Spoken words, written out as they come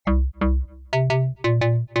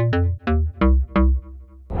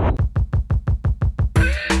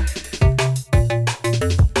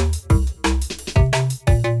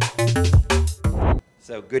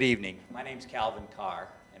Good evening. My name's Calvin Carr,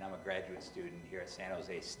 and I'm a graduate student here at San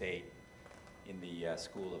Jose State in the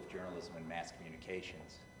School of Journalism and Mass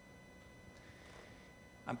Communications.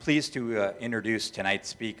 I'm pleased to introduce tonight's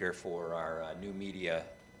speaker for our new Media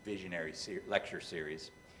Visionaries lecture series.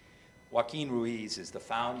 Joaquín Ruiz is the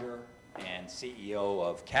founder and CEO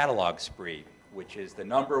of Catalog Spree, which is the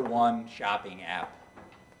 #1 shopping app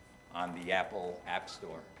on the Apple App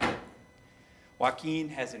Store. Joaquin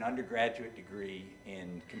has an undergraduate degree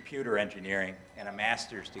in computer engineering and a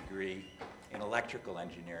master's degree in electrical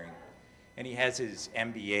engineering. And he has his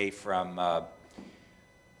MBA from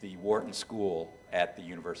the Wharton School at the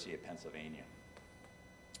University of Pennsylvania.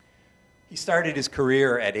 He started his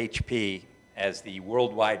career at HP as the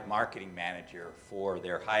worldwide marketing manager for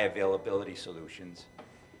their high availability solutions.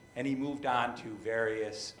 And he moved on to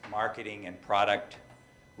various marketing and product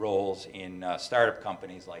roles in startup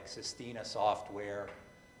companies like Sistina Software,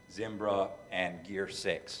 Zimbra, and Gear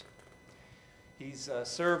 6. He's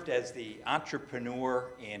served as the entrepreneur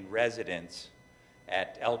in residence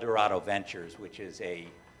at Dorado Ventures, which is a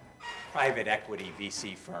private equity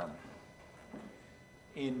VC firm.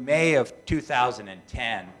 In May of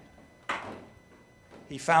 2010,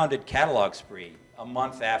 he founded Catalog Spree a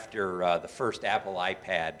month after the first Apple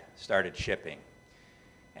iPad started shipping.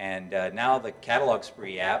 And now the Catalog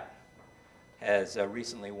Spree app has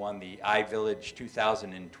recently won the iVillage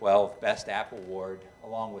 2012 Best App Award,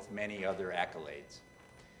 along with many other accolades.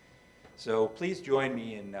 So please join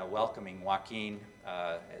me in welcoming Joaquin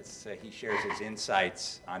as he shares his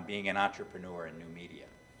insights on being an entrepreneur in new media.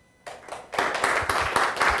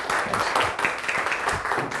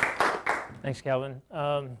 Thanks, Calvin.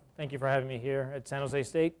 Thank you for having me here at San Jose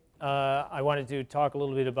State. I wanted to talk a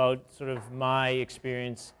little bit about sort of my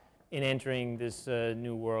experience in entering this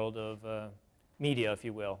new world of media, if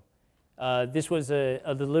you will. This was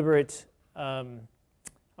a deliberate, how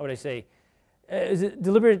would I say, it was a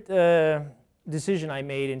deliberate decision I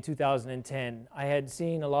made in 2010. I had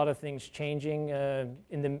seen a lot of things changing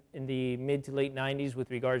in the mid to late 90s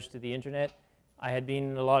with regards to the internet. I had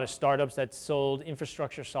been in a lot of startups that sold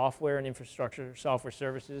infrastructure software and infrastructure software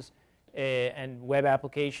services and web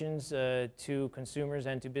applications to consumers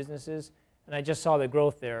and to businesses, and I just saw the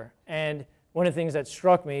growth there. And one of the things that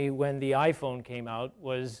struck me when the iPhone came out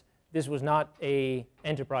was this was not an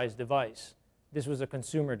enterprise device. This was a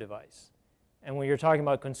consumer device. And when you're talking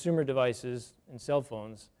about consumer devices and cell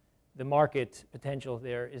phones, the market potential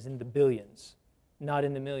there is in the billions, not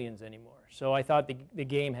in the millions anymore. So I thought the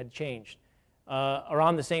game had changed.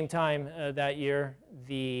 Around the same time that year,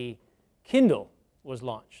 the Kindle was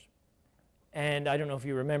launched. And I don't know if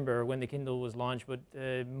you remember when the Kindle was launched, but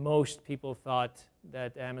most people thought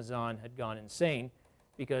that Amazon had gone insane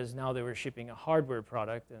because now they were shipping a hardware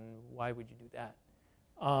product, and why would you do that?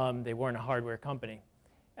 They weren't a hardware company.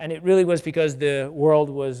 And it really was because the world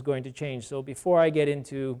was going to change. So before I get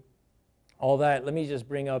into all that, let me just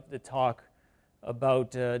bring up the talk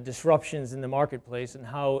about disruptions in the marketplace and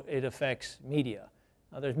how it affects media.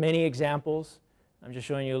 Now, there's many examples. I'm just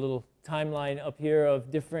showing you a little timeline up here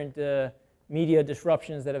of different media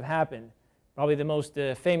disruptions that have happened. Probably the most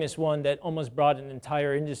famous one that almost brought an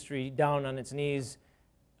entire industry down on its knees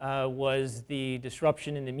was the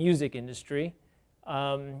disruption in the music industry.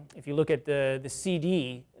 If you look at the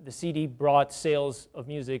CD brought sales of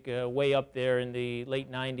music way up there in the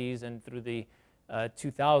late 90s and through the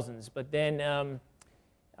 2000s. But then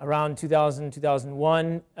around 2000,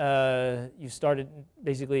 2001, you started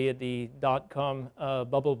basically at the dot-com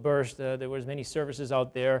bubble burst. There was many services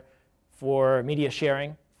out there for media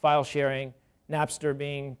sharing, file sharing, Napster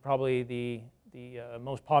being probably the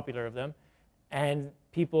most popular of them. And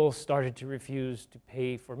people started to refuse to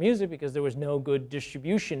pay for music because there was no good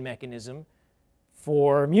distribution mechanism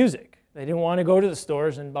for music. They didn't want to go to the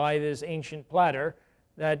stores and buy this ancient platter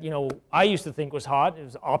that, you know, I used to think was hot. It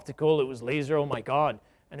was optical, it was laser, oh my God.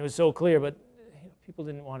 And it was so clear, but people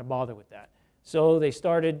didn't want to bother with that. So they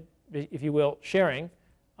started, if you will, sharing,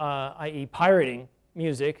 i.e. pirating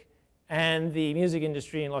music, and the music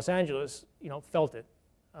industry in Los Angeles, you know, felt it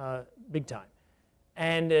big time.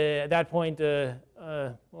 And at that point,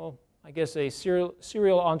 well, I guess a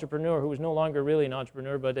serial entrepreneur who was no longer really an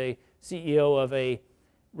entrepreneur, but a CEO of a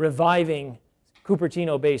reviving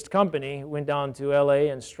Cupertino-based company, went down to LA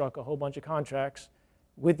and struck a whole bunch of contracts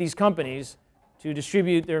with these companies to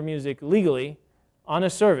distribute their music legally on a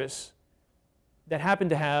service that happened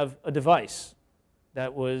to have a device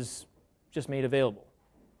that was just made available,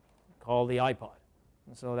 called the iPod.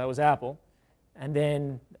 And so that was Apple. And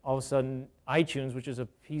then all of a sudden, iTunes, which is a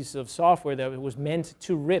piece of software that was meant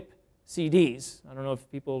to rip CDs. I don't know if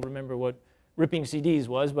people remember what ripping CDs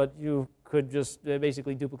was, but you could just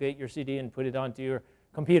basically duplicate your CD and put it onto your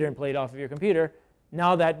computer and play it off of your computer.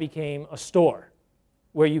 Now that became a store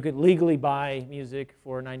where you could legally buy music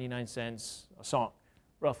for 99 cents a song,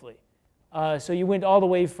 roughly. So you went all the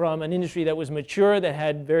way from an industry that was mature, that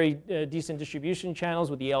had very decent distribution channels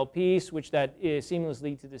with the LP, switched that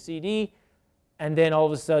seamlessly to the CD, and then all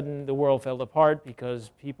of a sudden the world fell apart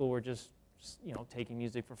because people were just taking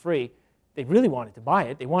music for free. They really wanted to buy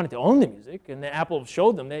it. They wanted to own the music, and Apple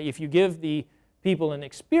showed them that if you give the people an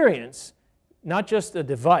experience, not just a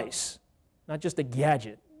device, not just a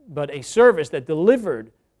gadget, but a service that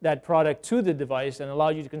delivered that product to the device and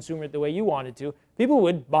allowed you to consume it the way you wanted to, people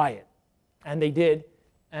would buy it. And they did,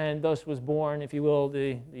 and thus was born, if you will,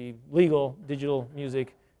 the legal digital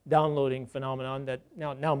music downloading phenomenon that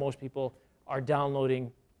now most people are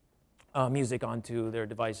downloading music onto their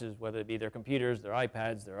devices, whether it be their computers, their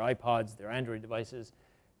iPads, their iPods, their Android devices,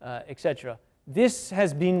 etc. This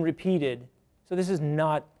has been repeated, so this is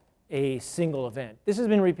not a single event. This has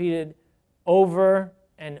been repeated over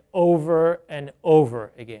and over and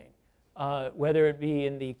over again, whether it be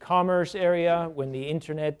in the commerce area, when the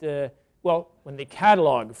internet, when the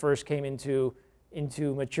catalog first came into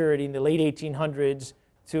maturity in the late 1800s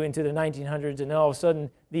into the 1900s, and then all of a sudden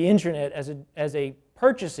the internet as a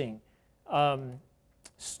purchasing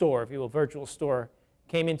store, if you will, virtual store,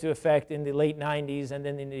 came into effect in the late 90s and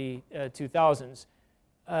then in the 2000s.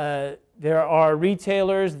 There are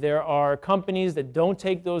retailers, there are companies that don't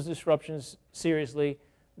take those disruptions seriously.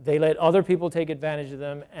 They let other people take advantage of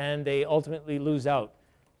them, and they ultimately lose out.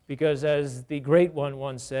 Because as the great one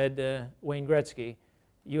once said, Wayne Gretzky,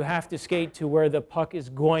 you have to skate to where the puck is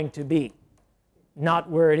going to be, not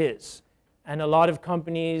where it is. And a lot of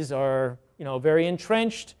companies are very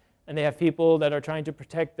entrenched, and they have people that are trying to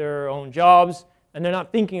protect their own jobs, and they're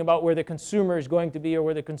not thinking about where the consumer is going to be or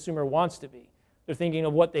where the consumer wants to be. They're thinking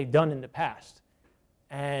of what they've done in the past.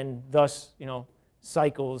 And thus,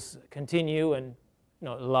 cycles continue, and it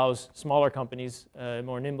allows smaller companies,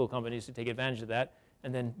 more nimble companies, to take advantage of that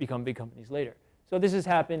and then become big companies later. So this has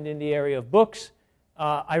happened in the area of books.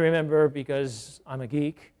 I remember, because I'm a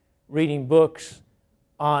geek, reading books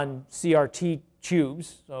on CRT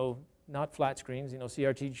tubes, so not flat screens,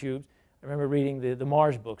 CRT tubes. I remember reading the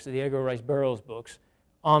Mars books, the Edgar Rice Burroughs books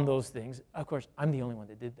on those things. Of course, I'm the only one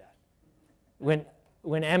that did that.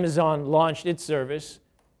 When Amazon launched its service,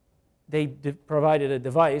 they provided a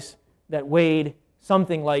device that weighed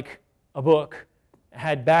something like a book,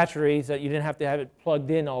 had batteries that you didn't have to have it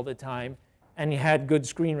plugged in all the time, and you had good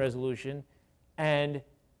screen resolution. And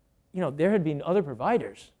there had been other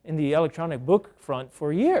providers in the electronic book front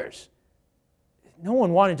for years. No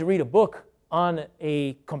one wanted to read a book on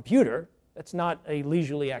a computer. That's not a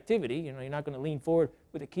leisurely activity. You're not going to lean forward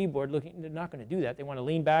with a keyboard looking. They're not going to do that. They want to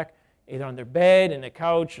lean back either on their bed, in the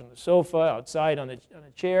couch, on the sofa, outside, on a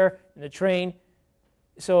chair, in the train.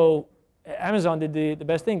 So Amazon did the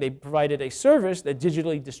best thing. They provided a service that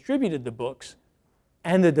digitally distributed the books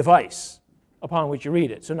and the device upon which you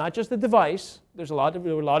read it. So not just the device. There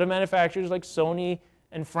were a lot of manufacturers like Sony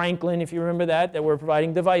and Franklin, if you remember that were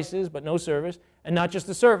providing devices but no service. And not just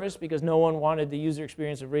the service, because no one wanted the user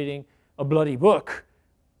experience of reading a bloody book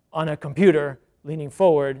on a computer leaning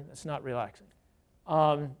forward. That's not relaxing.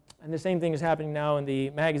 And the same thing is happening now in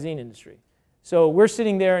the magazine industry. So we're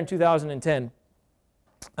sitting there in 2010,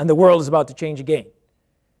 and the world is about to change again.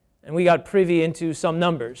 And we got privy into some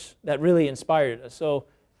numbers that really inspired us. So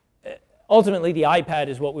ultimately, the iPad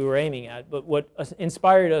is what we were aiming at. But what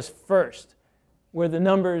inspired us first were the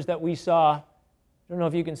numbers that we saw. I don't know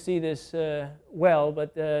if you can see this well,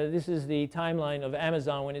 but this is the timeline of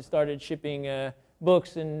Amazon when it started shipping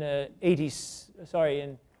books in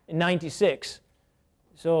in 96.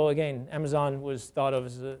 So again, Amazon was thought of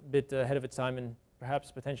as a bit ahead of its time and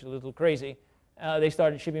perhaps potentially a little crazy. They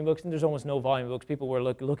started shipping books, and there's almost no volume of books. People were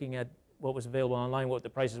looking at what was available online, what the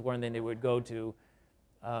prices were, and then they would go to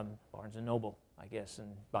Barnes & Noble, I guess,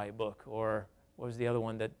 and buy a book. Or what was the other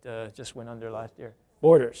one that just went under last year?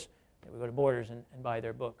 Borders. They would go to Borders and buy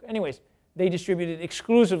their book. Anyways, they distributed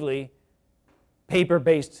exclusively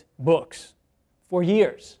paper-based books for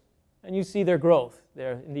years. And you see their growth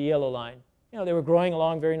there in the yellow line. They were growing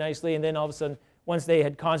along very nicely, and then all of a sudden, once they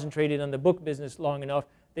had concentrated on the book business long enough,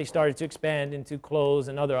 they started to expand into clothes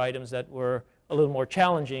and other items that were a little more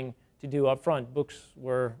challenging to do up front. Books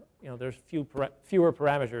were, there's fewer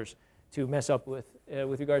parameters to mess up with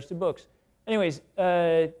regards to books. Anyways,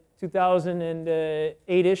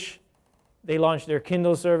 2008-ish, they launched their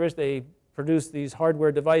Kindle service. They produced these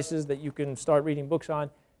hardware devices that you can start reading books on.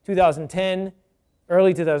 2010,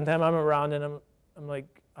 early 2010, I'm around, and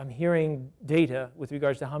I'm hearing data with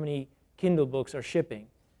regards to how many Kindle books are shipping.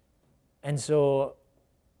 And so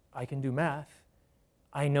I can do math.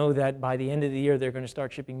 I know that by the end of the year, they're going to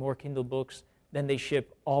start shipping more Kindle books than they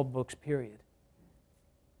ship all books, period.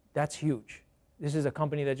 That's huge. This is a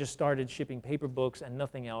company that just started shipping paper books and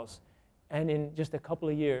nothing else. And in just a couple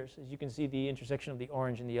of years, as you can see the intersection of the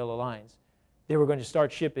orange and the yellow lines, they were going to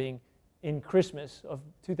start shipping in Christmas of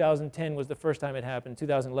 2010 was the first time it happened.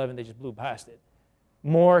 2011, they just blew past it.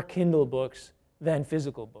 More Kindle books than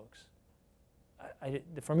physical books.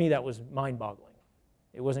 For me, that was mind-boggling.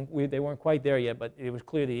 It wasn't, they weren't quite there yet, but it was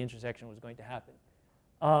clear the intersection was going to happen.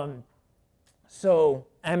 So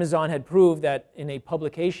Amazon had proved that in a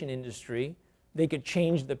publication industry, they could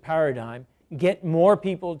change the paradigm, get more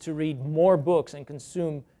people to read more books and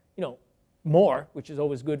consume, more, which is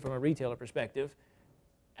always good from a retailer perspective.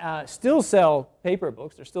 Still sell paper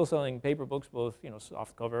books. They're still selling paper books, both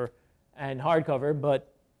softcover and hardcover,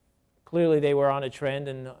 but clearly they were on a trend,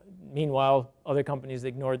 and meanwhile other companies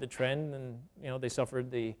ignored the trend, and they suffered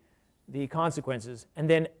the consequences. And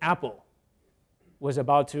then Apple was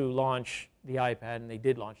about to launch the iPad, and they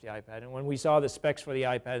did launch the iPad. And when we saw the specs for the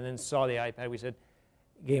iPad and then saw the iPad, we said,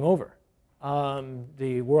 game over.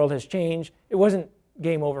 The world has changed. It wasn't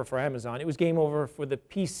game over for Amazon. It was game over for the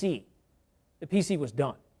PC. The PC was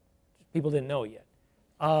done. People didn't know it yet.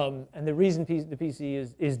 And the reason the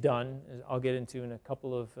PC is done, as I'll get into in a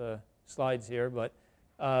couple of slides here, but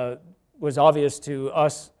was obvious to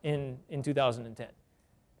us in 2010.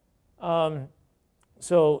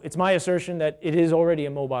 So it's my assertion that it is already a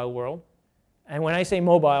mobile world. And when I say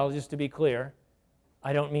mobile, just to be clear,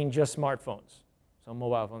 I don't mean just smartphones, so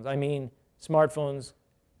mobile phones. I mean smartphones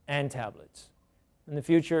and tablets. In the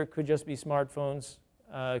future, it could just be smartphones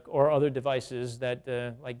or other devices that,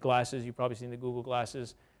 like glasses, you've probably seen the Google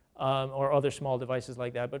glasses, or other small devices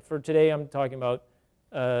like that. But for today, I'm talking about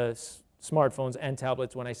smartphones and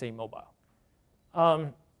tablets when I say mobile.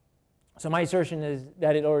 So my assertion is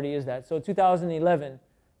that it already is that. So 2011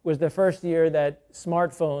 was the first year that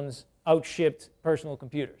smartphones outshipped personal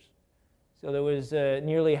computers. So there was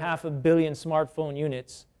nearly 500 million smartphone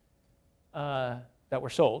units that were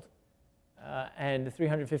sold, and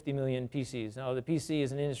 350 million PCs. Now the PC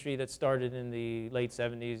is an industry that started in the late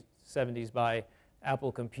 70s by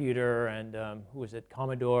Apple Computer and who was it,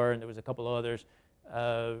 Commodore, and there was a couple of others.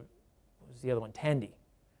 What was the other one? Tandy.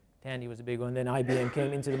 Tandy was a big one. Then IBM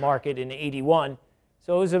came into the market in '81.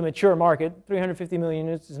 So it was a mature market. 350 million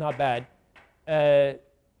units is not bad.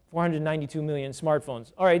 492 million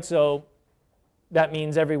smartphones. All right, so that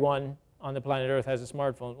means everyone on the planet Earth has a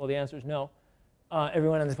smartphone. Well, the answer is no.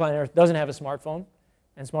 Everyone on the planet Earth doesn't have a smartphone.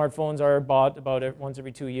 And smartphones are bought about once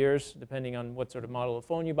every 2 years, depending on what sort of model of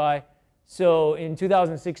phone you buy. So in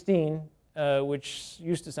 2016, which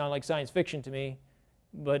used to sound like science fiction to me,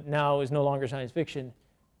 but now is no longer science fiction,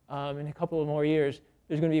 in a couple of more years,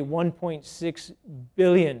 there's going to be 1.6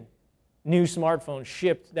 billion new smartphones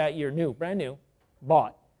shipped that year, brand new,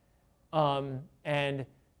 bought, and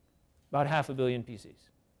about 500 million PCs.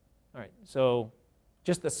 All right, so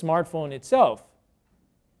just the smartphone itself,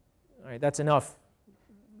 all right, that's enough.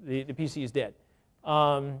 The PC is dead.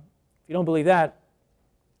 If you don't believe that,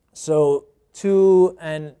 so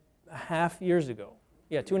 2.5 years ago,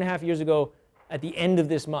 2.5 years ago, at the end of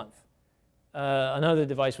this month, another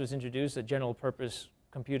device was introduced, a general purpose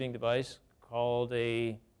computing device called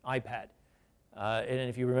an iPad. And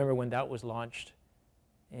if you remember when that was launched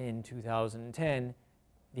in 2010,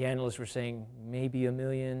 the analysts were saying maybe 1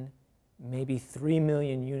 million, maybe 3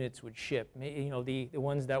 million units would ship. The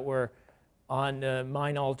ones that were on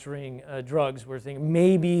mind-altering drugs were thinking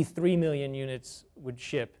maybe 3 million units would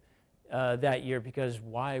ship that year, because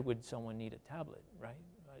why would someone need a tablet, right?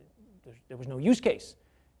 There was no use case.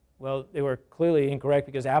 Well, they were clearly incorrect,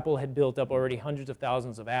 because Apple had built up already hundreds of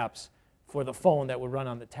thousands of apps for the phone that would run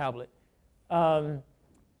on the tablet.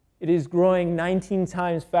 It is growing 19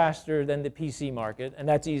 times faster than the PC market, and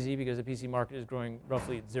that's easy because the PC market is growing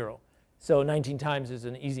roughly at 0. So 19 times is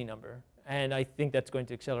an easy number, and I think that's going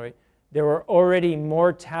to accelerate. There were already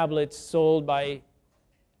more tablets sold by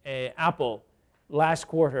Apple last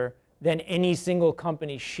quarter than any single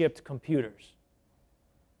company shipped computers.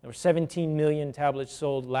 There were 17 million tablets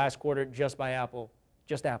sold last quarter just by Apple,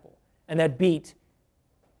 just Apple. And that beat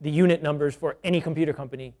the unit numbers for any computer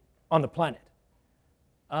company on the planet.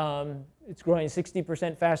 It's growing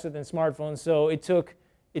 60% faster than smartphones, so it took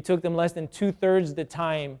them less than 2/3 the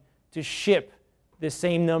time to ship the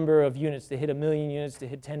same number of units, to hit 1 million units, to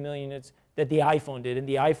hit 10 million units, that the iPhone did. And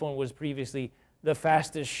the iPhone was previously the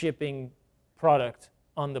fastest shipping product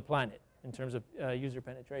on the planet in terms of user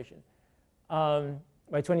penetration.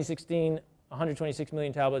 By 2016, 126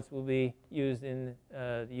 million tablets will be used in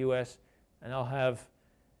the US, and I'll have,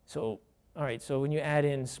 so All right, so when you add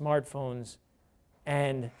in smartphones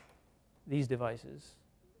and these devices,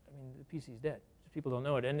 I mean, the PC is dead. People don't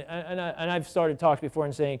know it. And I've started talks before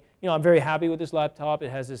and saying, you know, I'm very happy with this laptop.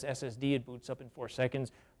 It has this SSD. It boots up in 4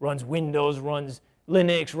 seconds, runs Windows, runs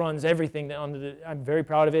Linux, runs everything. I'm very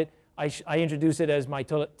proud of it. I introduce it as my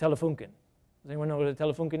Telefunken. Does anyone know what a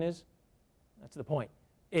Telefunken is? That's the point.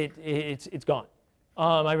 It's gone.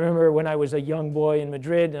 I remember when I was a young boy in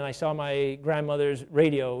Madrid and I saw my grandmother's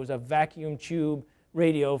radio. It was a vacuum tube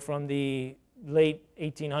radio from the late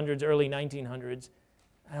 1800s, early 1900s.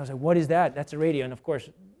 And I was like, what is that? That's a radio. And of course,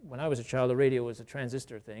 when I was a child, a radio was a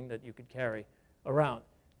transistor thing that you could carry around.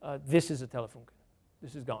 This is a Telefunken.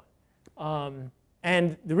 This is gone.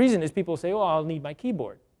 And the reason is people say, oh, I'll need my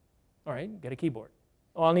keyboard. All right, get a keyboard.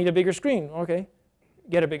 Oh, I'll need a bigger screen. OK,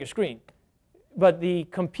 get a bigger screen. But the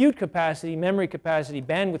compute capacity, memory capacity,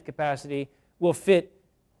 bandwidth capacity will fit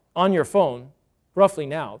on your phone roughly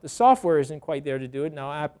now. The software isn't quite there to do it.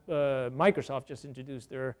 Now, Microsoft just introduced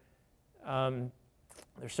their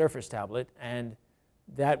Surface tablet, and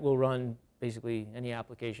that will run basically any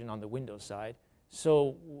application on the Windows side.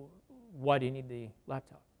 So why do you need the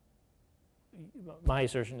laptop? My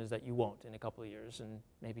assertion is that you won't in a couple of years, and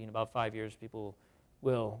maybe in about 5 years people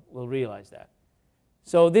will realize that.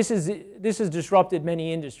 So this has disrupted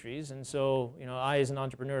many industries, and so I, as an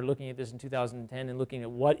entrepreneur, looking at this in 2010 and looking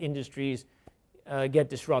at what industries get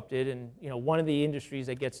disrupted, and one of the industries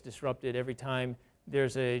that gets disrupted every time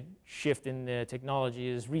there's a shift in the technology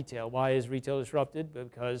is retail. Why is retail disrupted?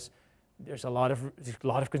 Because there's a lot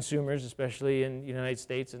of consumers, especially in the United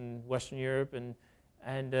States and Western Europe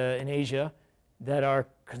and in Asia, that are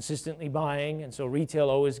consistently buying, and so retail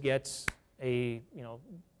always gets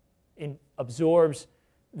absorbs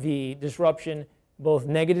the disruption both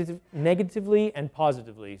negatively and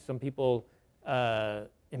positively. Some people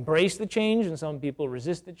embrace the change, and some people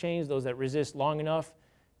resist the change. Those that resist long enough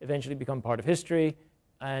eventually become part of history,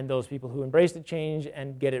 and those people who embrace the change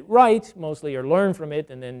and get it right mostly, or learn from it,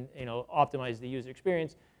 and then optimize the user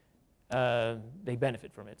experience, they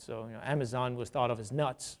benefit from it. So Amazon was thought of as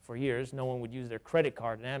nuts for years. No one would use their credit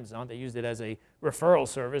card in Amazon. They used it as a referral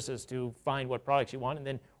service as to find what products you want and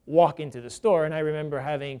then walk into the store. And I remember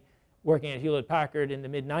working at Hewlett-Packard in the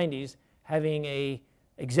mid-90s, having a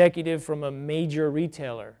executive from a major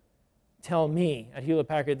retailer tell me at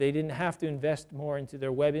Hewlett-Packard they didn't have to invest more into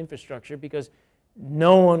their web infrastructure because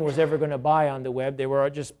no one was ever going to buy on the web. They were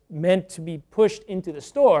just meant to be pushed into the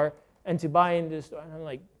store and to buy into the store. And I'm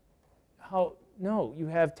like, how? No, you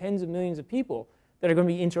have tens of millions of people that are going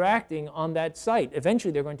to be interacting on that site.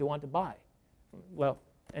 Eventually, they're going to want to buy. Well,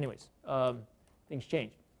 anyways, things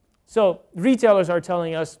change. So retailers are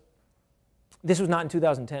telling us, this was not in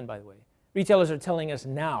 2010, by the way. Retailers are telling us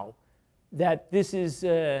now that this is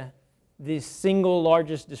the single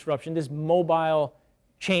largest disruption, this mobile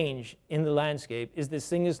change in the landscape is the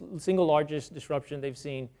single largest disruption they've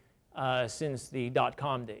seen since the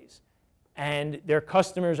dot-com days. And their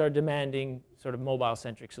customers are demanding sort of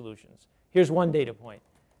mobile-centric solutions. Here's one data point.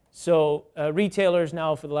 So retailers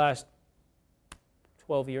now for the last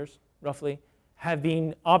 12 years, roughly, have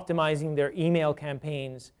been optimizing their email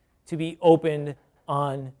campaigns to be opened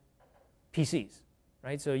on PCs,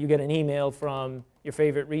 right? So you get an email from your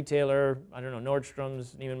favorite retailer, I don't know,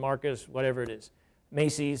 Nordstrom's, Neiman Marcus, whatever it is,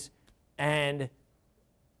 Macy's, and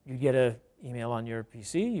you get an email on your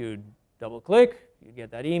PC, you'd double-click, you'd get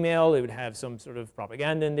that email, it would have some sort of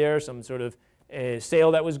propaganda in there, some sort of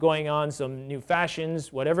sale that was going on, some new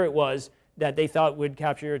fashions, whatever it was that they thought would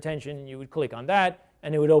capture your attention, and you would click on that,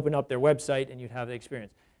 and it would open up their website, and you'd have the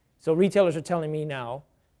experience. So retailers are telling me now,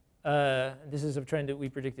 this is a trend that we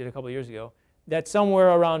predicted a couple of years ago, that somewhere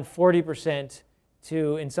around 40%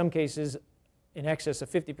 to, in some cases, in excess of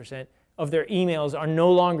 50% of their emails are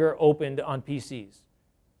no longer opened on PCs.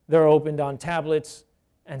 They're opened on tablets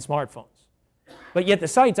and smartphones. But yet the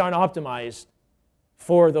sites aren't optimized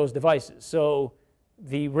for those devices. So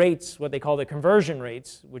the rates, what they call the conversion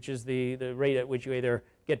rates, which is the rate at which you either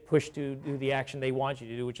get pushed to do the action they want you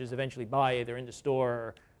to do, which is eventually buy either in the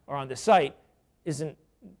store or on the site, isn't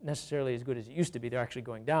necessarily as good as it used to be. They're actually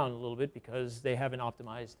going down a little bit because they haven't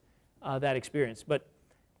optimized that experience. But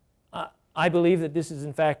I believe that this is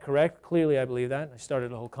in fact correct. Clearly I believe that. I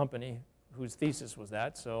started a whole company whose thesis was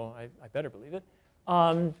that, so I better believe it.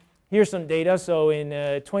 Here's some data. So in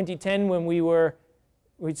 2010 when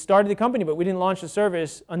we started the company, but we didn't launch the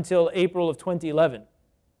service until April of 2011.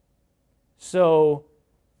 So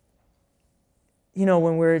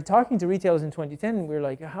when we're talking to retailers in 2010, we're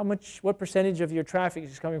like, what percentage of your traffic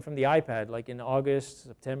is coming from the iPad? Like in August,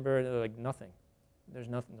 September, they're like nothing. There's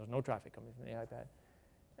no traffic coming from the iPad.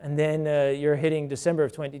 And then you're hitting December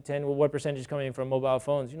of 2010. Well, what percentage is coming from mobile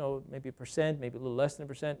phones? You know, maybe 1%, maybe a little less than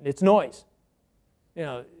 1%. It's noise. You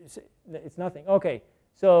know, it's nothing. Okay,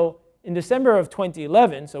 so in December of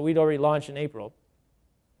 2011, so we'd already launched in April,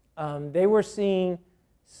 they were seeing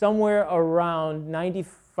somewhere around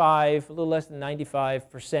 95, a little less than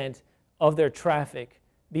 95% of their traffic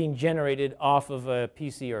being generated off of a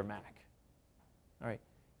PC or Mac. All right,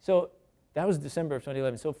 so that was December of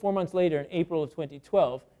 2011. So 4 months later, in April of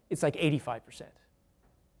 2012, it's like 85%.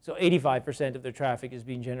 So 85% of their traffic is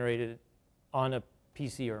being generated on a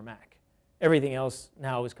PC or a Mac. Everything else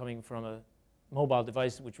now is coming from a mobile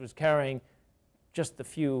device, which was carrying just a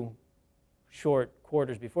few short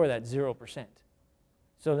quarters before that, 0%.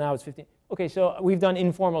 So now it's 15. Okay, so we've done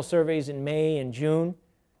informal surveys in May and June.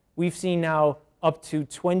 We've seen now up to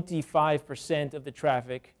 25% of the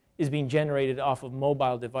traffic is being generated off of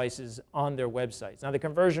mobile devices on their websites. Now, the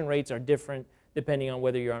conversion rates are different depending on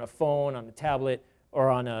whether you're on a phone, on a tablet, or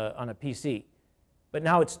on a PC. But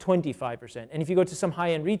now it's 25%. And if you go to some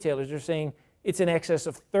high-end retailers, they're saying it's in excess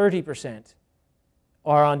of 30%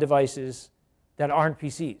 are on devices that aren't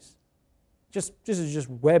PCs. This is just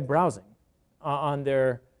web browsing on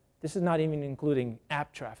their, this is not even including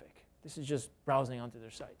app traffic. This is just browsing onto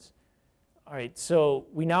their sites. All right, so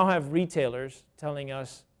we now have retailers telling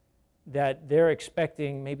us that they're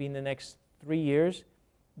expecting maybe in the next 3 years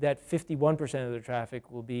that 51% of their traffic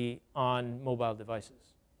will be on mobile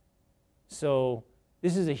devices. So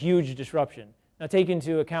this is a huge disruption. Now take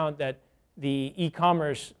into account that the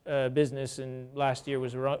e-commerce business in last year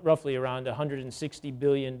was roughly around $160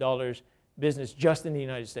 billion business just in the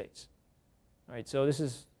United States. All right, so this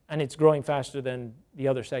is, and it's growing faster than the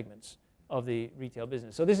other segments of the retail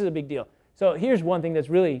business. So this is a big deal. So here's one thing that's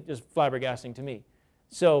really just flabbergasting to me.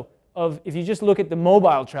 So if you just look at the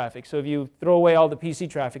mobile traffic, so if you throw away all the PC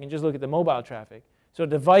traffic and just look at the mobile traffic, so a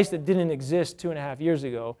device that didn't exist 2.5 years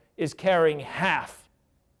ago is carrying half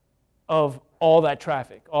of all that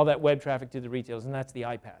traffic, all that web traffic to the retailers, and that's the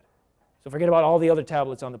iPad. So forget about all the other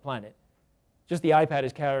tablets on the planet. Just the iPad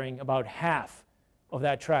is carrying about half of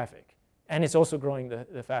that traffic, and it's also growing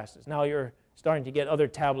the fastest. Now you're starting to get other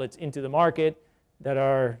tablets into the market that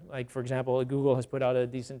are, like, for example, Google has put out a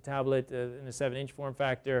decent tablet in a 7-inch form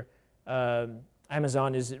factor.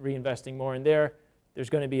 Amazon is reinvesting more in there. There's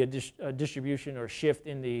going to be a distribution or shift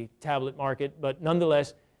in the tablet market, but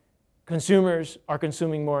nonetheless, consumers are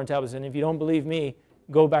consuming more on tablets. And if you don't believe me,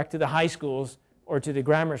 go back to the high schools or to the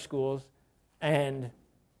grammar schools, and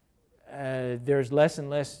there's less and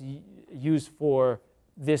less use for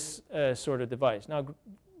this sort of device. Now,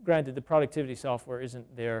 granted, the productivity software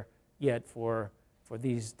isn't there yet for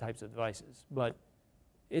these types of devices, but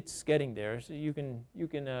it's getting there. So you can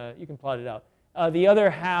plot it out. The other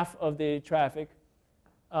half of the traffic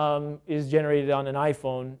is generated on an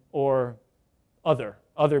iPhone or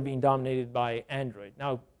other being dominated by Android.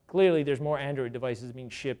 Now, clearly, there's more Android devices being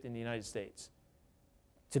shipped in the United States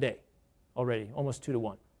today already, almost 2 to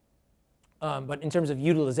 1. But in terms of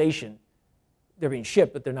utilization, they're being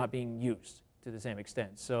shipped, but they're not being used to the same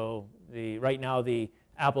extent. So right now, the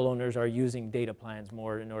Apple owners are using data plans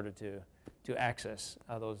more in order to access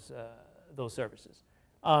those services.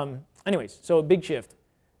 Anyways, so a big shift.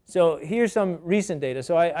 So here's some recent data.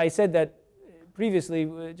 So I said that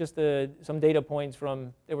previously, just some data points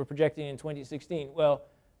from they were projecting in 2016. Well,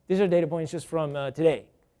 these are data points just from today.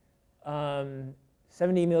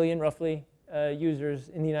 70 million, roughly, users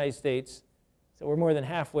in the United States. So we're more than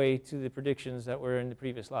halfway to the predictions that were in the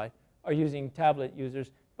previous slide, are using tablet users.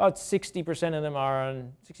 About 60% of them are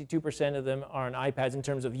on, 62% of them are on iPads in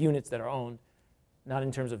terms of units that are owned, not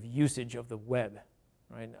in terms of usage of the web.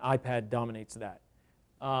 Right? An iPad dominates that.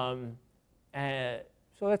 So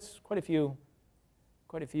that's quite a few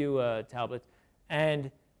tablets. And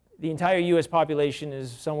the entire US population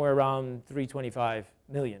is somewhere around 325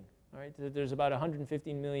 million. Right? There's about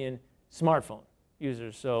 115 million smartphone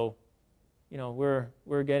users. So, you know,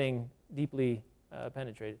 we're getting deeply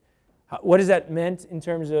penetrated. What has that meant in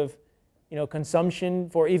terms of, you know, consumption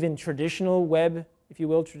for even traditional web, if you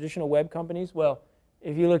will, traditional web companies? Well,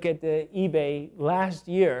 if you look at the eBay last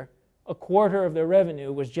year, a quarter of their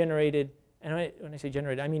revenue was generated, and when I say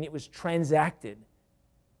generated, I mean it was transacted.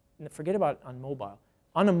 And forget about on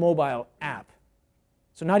a mobile app.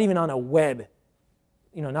 So not even on a web,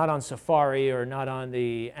 you know, not on Safari or not on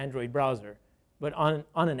the Android browser, but on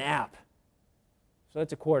an app. So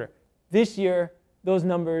that's a quarter. This year, those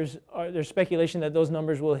numbers there's speculation that those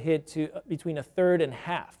numbers will hit to between a third and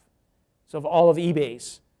half. So of all of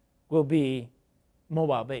eBay's will be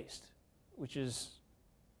mobile based, which is,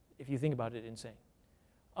 if you think about it, insane.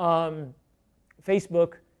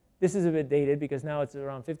 Facebook This is a bit dated because now it's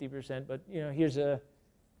around 50%, but here's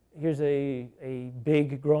a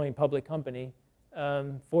big growing public company.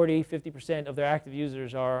 40-50% of their active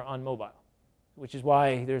users are on mobile, which is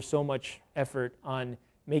why there's so much effort on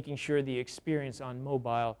making sure the experience on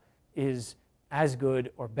mobile is as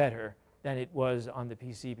good or better than it was on the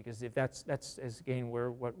PC, because if that's as again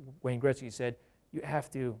what Wayne Gretzky said, you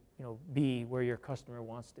have to be where your customer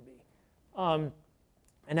wants to be. And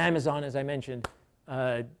Amazon, as I mentioned,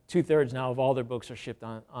 2/3 now of all their books are shipped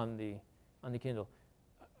on the Kindle.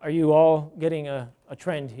 Are you all getting a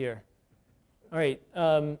trend here? All right,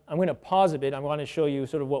 I'm going to pause a bit. I want to show you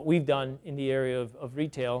sort of what we've done in the area of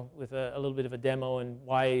retail with a little bit of a demo and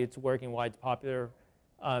why it's working, why it's popular.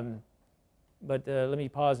 But let me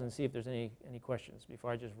pause and see if there's any questions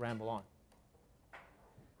before I just ramble on.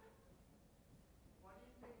 Why do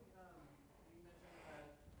you think you mentioned that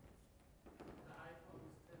the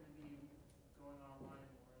iPhones tend to be going online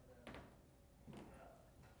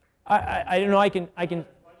more than I don't know. I can. Why do you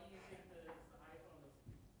think that the iPhone is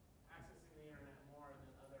accessing the internet more than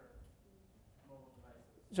other mobile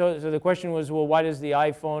devices? So the question was, well, why does the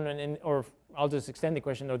iPhone or I'll just extend the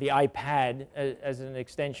question, or the iPad as an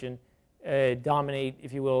extension dominate,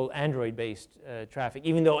 if you will, Android-based traffic,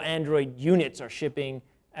 even though Android units are shipping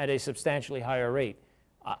at a substantially higher rate?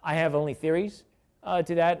 I have only theories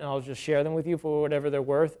to that, and I'll just share them with you for whatever they're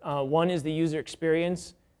worth. One is the user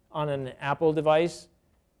experience on an Apple device,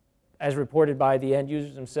 as reported by the end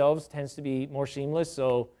users themselves, tends to be more seamless.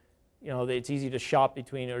 So, it's easy to shop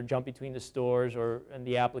between or jump between the stores and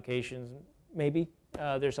the applications. Maybe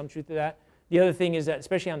there's some truth to that. The other thing is that,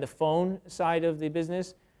 especially on the phone side of the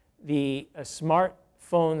business, the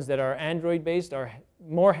smartphones that are Android-based are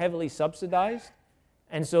more heavily subsidized,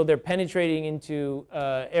 and so they're penetrating into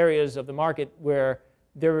areas of the market where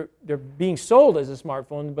they're being sold as a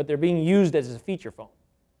smartphone, but they're being used as a feature phone.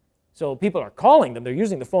 So people are calling them. They're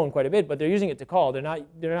using the phone quite a bit, but they're using it to call. They're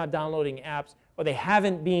not downloading apps, or they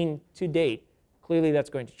haven't been to date. Clearly, that's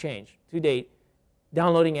going to change. To date,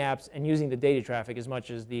 downloading apps and using the data traffic as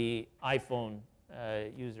much as the iPhone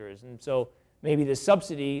user is, and so maybe the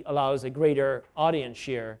subsidy allows a greater audience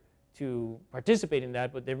share to participate in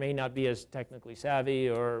that, but they may not be as technically savvy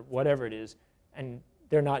or whatever it is, and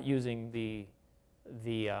they're not using the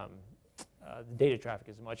data traffic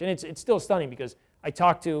as much. And it's still stunning because I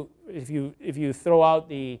talk to, if you throw out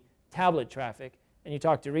the tablet traffic and you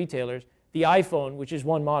talk to retailers, the iPhone, which is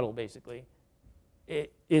one model basically,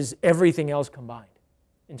 it is everything else combined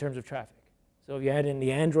in terms of traffic. So if you add in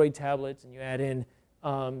the Android tablets and you add in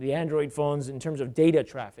the Android phones in terms of data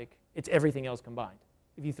traffic, it's everything else combined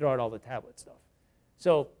if you throw out all the tablet stuff.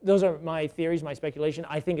 So those are my theories, my speculation.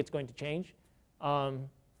 I think it's going to change.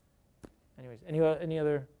 Anyways, any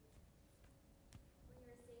other?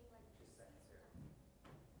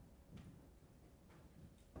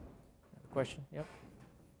 Question? Yep.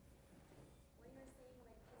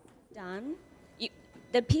 Done.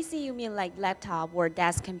 The PC, you mean like laptop or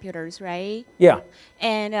desk computers, right? Yeah.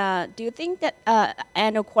 And do you think that,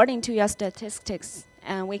 and according to your statistics,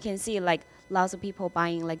 we can see like lots of people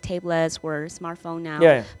buying like tablets or smartphone now.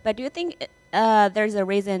 Yeah. But do you think there's a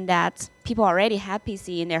reason that people already have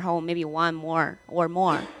PC in their home, maybe one more or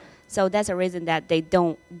more? So that's a reason that they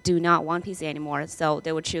do not want PC anymore. So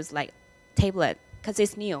they would choose like tablet because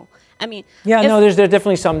it's new. I mean, yeah, no, there's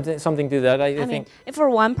definitely something to that. I think. Mean, if for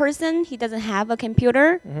one person he doesn't have a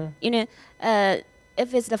computer,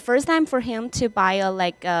 if it's the first time for him to buy a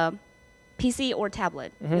PC or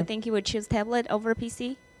tablet, you think he would choose tablet over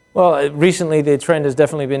PC? Well, recently the trend has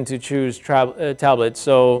definitely been to choose tablets.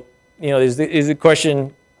 So is the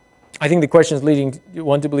question? I think the question is leading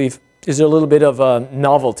one to believe: is there a little bit of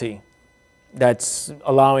novelty that's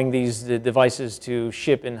allowing these devices to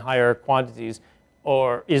ship in higher quantities?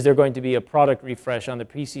 Or is there going to be a product refresh on the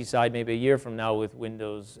PC side maybe a year from now with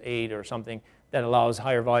Windows 8 or something that allows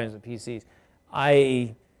higher volumes of PCs?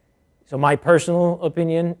 So my personal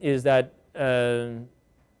opinion is that the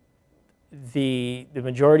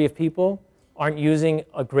majority of people aren't using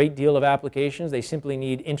a great deal of applications. They simply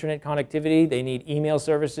need internet connectivity. They need email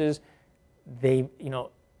services. I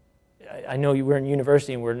know we're in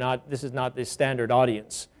university and this is not the standard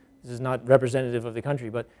audience. This is not representative of the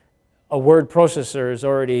country, but a word processor is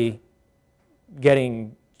already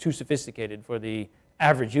getting too sophisticated for the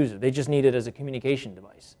average user. They just need it as a communication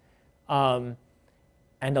device. And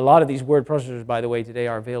a lot of these word processors, by the way, today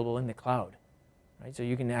are available in the cloud. Right? So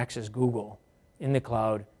you can access Google in the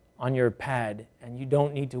cloud on your pad, and you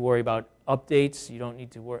don't need to worry about updates. You don't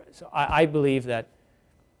need to worry. So I believe that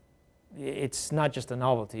it's not just a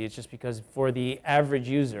novelty. It's just because for the average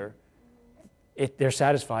user, they're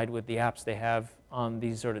satisfied with the apps they have on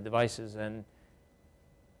these sort of devices. And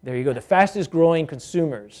there you go. The fastest growing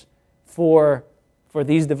consumers for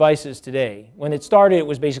these devices today. When it started, it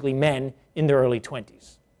was basically men in their early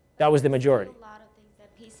 20s. That was the majority. A lot of things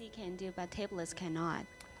that PC can do, but tablets cannot.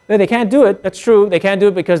 No, they can't do it. That's true. They can't do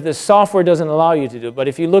it because the software doesn't allow you to do it. But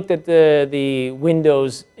if you looked at the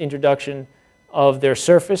Windows introduction of their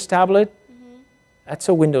Surface tablet, that's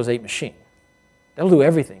a Windows 8 machine. That'll do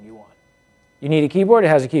everything you want. You need a keyboard, it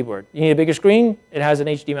has a keyboard. You need a bigger screen, it has an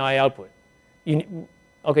HDMI output.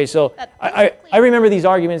 Okay, so I remember these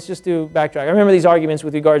arguments, just to backtrack, I remember these arguments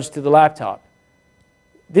with regards to the laptop.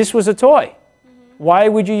 This was a toy. Why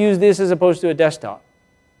would you use this as opposed to a desktop?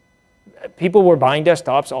 People were buying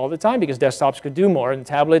desktops all the time because desktops could do more, and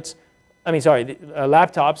tablets,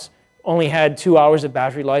 laptops only had 2 hours of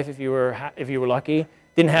battery life if you were lucky.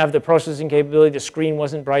 Didn't have the processing capability, the screen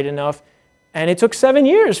wasn't bright enough, and it took 7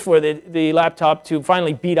 years for the laptop to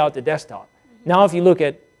finally beat out the desktop. Now if you look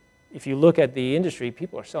at the industry,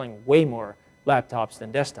 people are selling way more laptops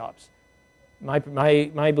than desktops.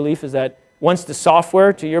 My belief is that once the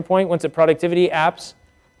software, to your point, once the productivity apps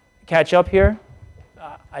catch up here,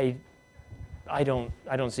 I don't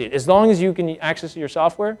see it. As long as you can access your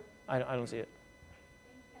software, I don't see it.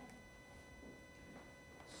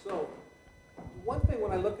 So, one thing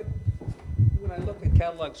when I look at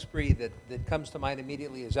catalog spree that comes to mind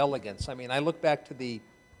immediately is elegance. I mean, I look back to the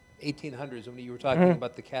 1800s when you were talking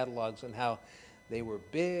about the catalogs and how they were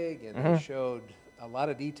big and they showed a lot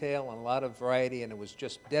of detail and a lot of variety, and it was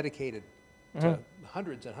just dedicated to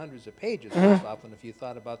hundreds and hundreds of pages most often. If you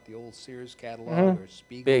thought about the old Sears catalog or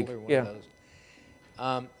Spiegel Big, or one yeah. of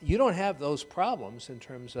those. You don't have those problems in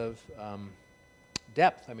terms of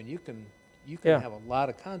depth. I mean, you can have a lot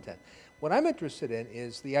of content. What I'm interested in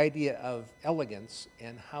is the idea of elegance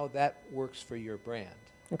and how that works for your brand.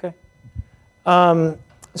 Okay.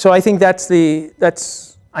 So I think that's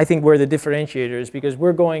where the differentiator is, because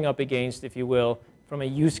we're going up against, if you will, from a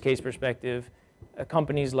use case perspective,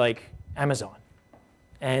 companies like Amazon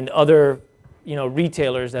and other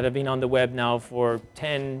retailers that have been on the web now for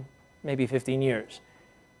 10, maybe 15 years.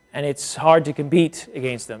 And it's hard to compete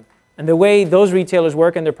against them. And the way those retailers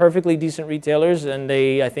work, and they're perfectly decent retailers, and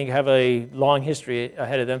they, I think, have a long history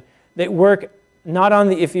ahead of them, they work not on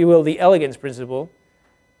the, if you will, the elegance principle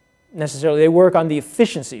necessarily. They work on the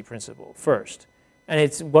efficiency principle first. And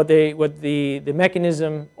it's what the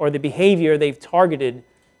mechanism or the behavior they've targeted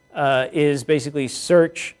is basically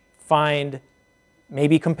search, find,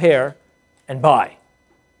 maybe compare, and buy.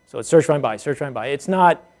 So it's search, find, buy, search, find, buy. It's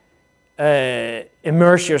not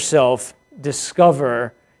immerse yourself,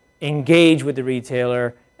 discover, engage with the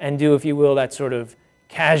retailer, and do, if you will, that sort of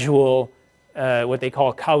casual, what they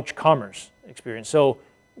call couch commerce experience. So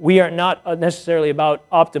we are not necessarily about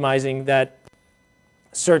optimizing that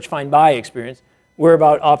search, find, buy experience. We're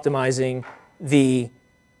about optimizing the,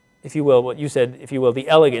 if you will, what you said, if you will, the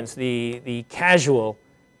elegance, the casual,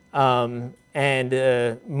 and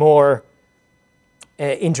more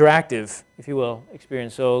interactive, if you will,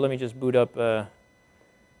 experience. So let me just boot up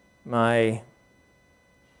my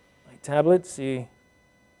tablet, see.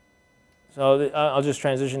 So I'll just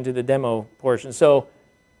transition to the demo portion. So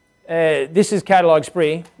this is Catalog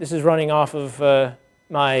Spree. This is running off of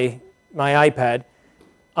my iPad.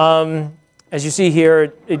 As you see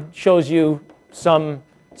here, it shows you some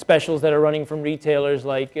specials that are running from retailers,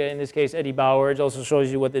 like in this case, Eddie Bauer. It also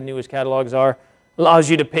shows you what the newest catalogs are. Allows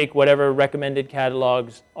you to pick whatever recommended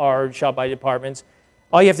catalogs are, shop by departments.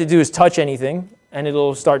 All you have to do is touch anything, and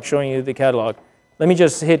it'll start showing you the catalog. Let me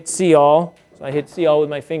just hit See All. So I hit See All with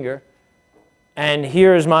my finger. And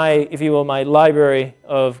here's my, if you will, my library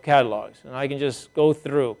of catalogs. And I can just go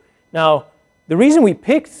through. Now, the reason we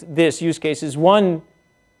picked this use case is, one,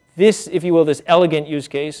 this, if you will, this elegant use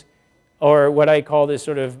case, or what I call this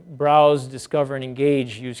sort of browse, discover, and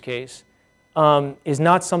engage use case, is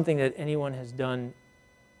not something that anyone has done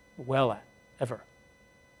well at, ever,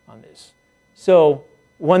 on this. So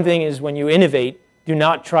one thing is, when you innovate, do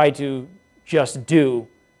not try to just do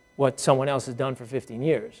what someone else has done for 15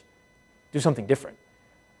 years. Do something different.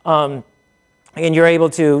 And you're able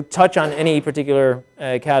to touch on any particular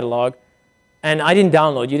catalog. And I didn't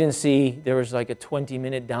download. You didn't see there was like a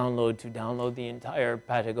 20-minute download to download the entire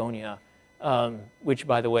Patagonia, which,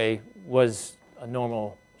 by the way, was a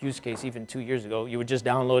normal use case even 2 years ago. You would just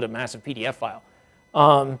download a massive PDF file.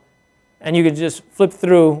 And you could just flip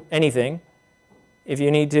through anything. If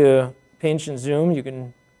you need to pinch and zoom, you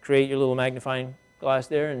can create your little magnifying glass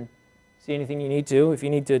there and see anything you need to. If you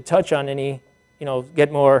need to touch on any,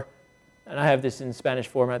 get more, and I have this in Spanish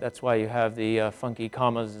format, that's why you have the funky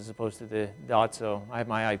commas as opposed to the dots. So I have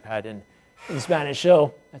my iPad, and in Spanish.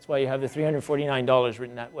 So that's why you have the $349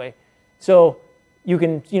 written that way. So you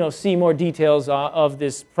can see more details of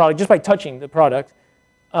this product just by touching the product.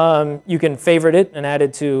 You can favorite it and add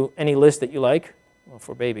it to any list that you like. Well,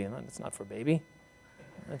 for baby, it's not for baby.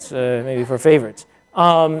 That's maybe for favorites.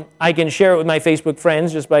 I can share it with my Facebook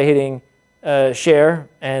friends just by hitting share,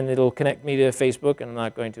 and it'll connect me to Facebook. And I'm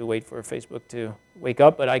not going to wait for Facebook to wake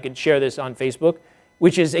up, but I could share this on Facebook,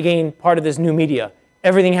 which is, again, part of this new media.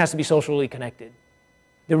 Everything has to be socially connected.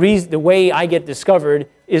 The way I get discovered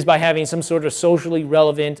is by having some sort of socially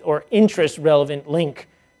relevant or interest-relevant link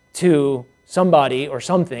to somebody or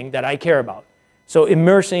something that I care about. So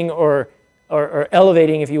immersing or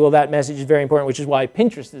elevating, if you will, that message is very important, which is why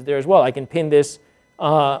Pinterest is there as well. I can pin this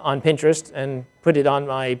on Pinterest and put it on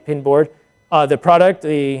my pin board. The product,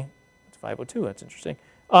 it's 502, that's interesting.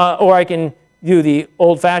 Or I can do the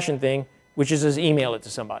old-fashioned thing, which is just email it to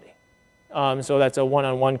somebody. So that's a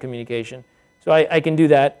one-on-one communication. So I can do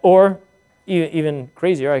that. Or even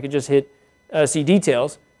crazier, I could just hit see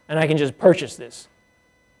details, and I can just purchase this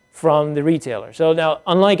from the retailer. So now,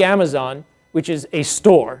 unlike Amazon, which is a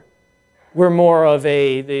store, we're more of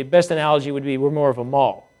the best analogy would be we're more of a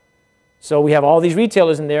mall. So we have all these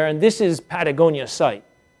retailers in there, and this is Patagonia's site.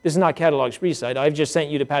 This is not Catalog Spree's site. I've just sent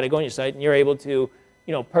you to Patagonia's site, and you're able to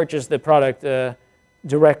purchase the product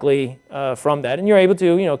directly from that. And you're able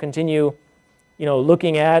to continue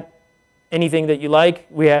looking at anything that you like.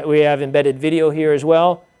 We have embedded video here as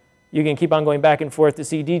well. You can keep on going back and forth to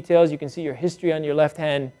see details. You can see your history on your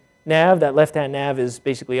left-hand nav. That left-hand nav is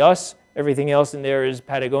basically us. Everything else in there is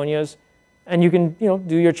Patagonia's. And you can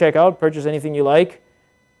do your checkout, purchase anything you like,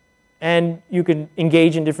 and you can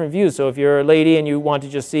engage in different views. So if you're a lady and you want to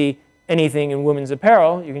just see anything in women's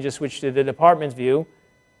apparel, you can just switch to the departments view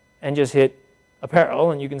and just hit apparel,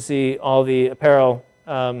 and you can see all the apparel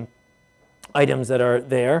items that are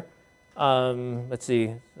there. Let's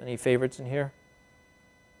see, any favorites in here?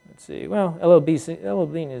 Let's see, well, LL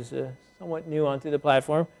Bean is somewhat new onto the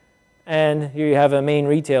platform. And here you have a main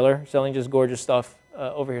retailer selling just gorgeous stuff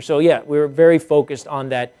over here. So yeah, we're very focused on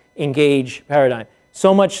that engage paradigm.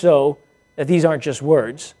 So much so that these aren't just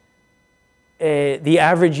words. The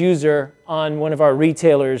average user on one of our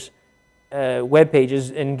retailers' web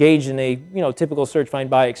pages engaged in a typical search, find,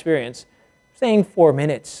 buy experience, staying 4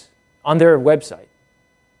 minutes on their website.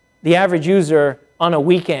 The average user on a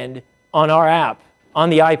weekend on our app on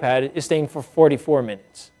the iPad is staying for 44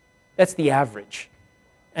 minutes. That's the average.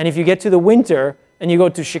 And if you get to the winter and you go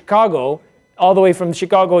to Chicago, all the way from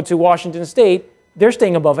Chicago to Washington State, they're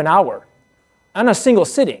staying above an hour on a single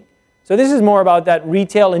sitting. So this is more about that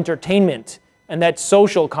retail entertainment and that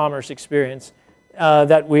social commerce experience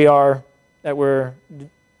that we're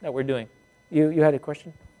doing. You had a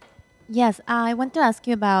question? Yes, I want to ask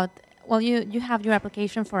you about, well, you have your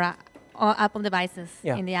application for all Apple devices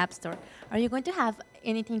in the App Store. Are you going to have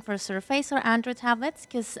anything for Surface or Android tablets?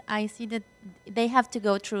 Because I see that they have to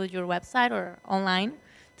go through your website or online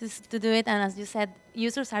to do it. And as you said,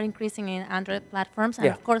 users are increasing in Android platforms. And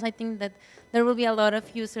of course, I think that there will be a lot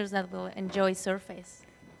of users that will enjoy Surface.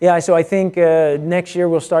 Yeah, so I think next year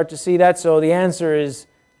we'll start to see that. So the answer is,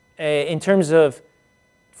 in terms of,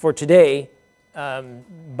 for today,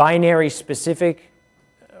 binary specific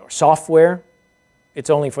software, it's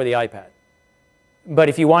only for the iPad. But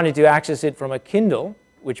if you wanted to access it from a Kindle,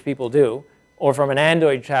 which people do, or from an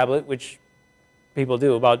Android tablet, which people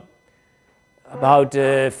do, about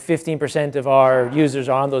 15% of our users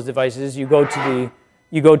are on those devices. You go to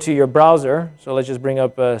your browser. So let's just bring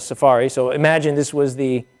up Safari. So imagine this was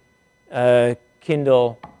the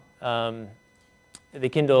Kindle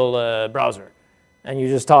browser, and you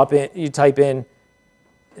just type in.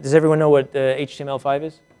 Does everyone know what HTML5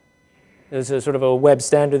 is? It's a sort of a web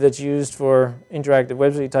standard that's used for interactive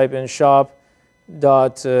websites. So you type in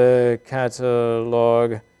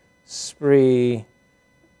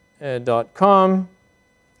shop.catalogspree.com,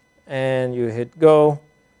 and you hit go.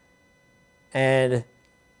 And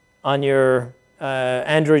on your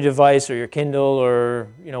Android device or your Kindle or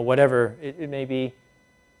whatever it may be,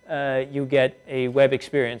 you get a web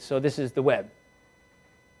experience. So this is the web.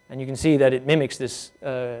 And you can see that it mimics this,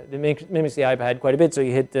 mimics the iPad quite a bit. So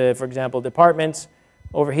you hit, for example, departments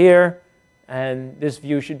over here, and this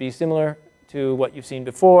view should be similar to what you've seen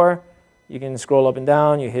before. You can scroll up and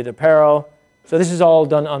down. You hit apparel. So this is all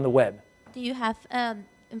done on the web. Do you have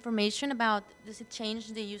information about, does it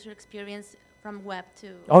change the user experience from web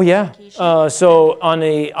to application? So on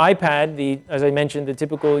the iPad, as I mentioned, the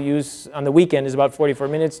typical use on the weekend is about 44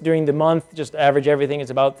 minutes. During the month, just average everything,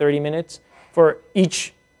 it's about 30 minutes for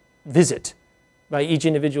each visit by each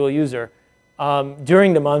individual user.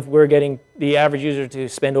 During the month, we're getting the average user to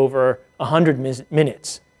spend over 100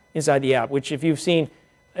 minutes inside the app, which if you've seen,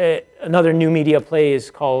 another new media play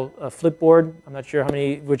is called Flipboard. I'm not sure how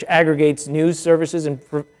many, which aggregates news services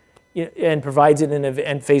and provides it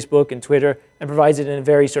and Facebook and Twitter, and provides it in a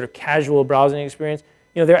very sort of casual browsing experience.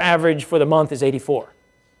 Their average for the month is 84.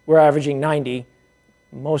 We're averaging 90.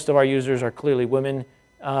 Most of our users are clearly women,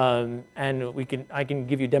 and I can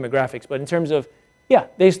give you demographics. But in terms of, yeah,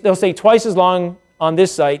 they'll stay twice as long on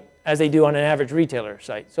this site as they do on an average retailer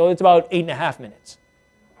site. So it's about 8.5 minutes.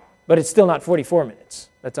 But it's still not 44 minutes.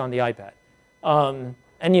 That's on the iPad.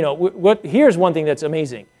 And here's one thing that's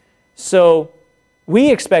amazing. So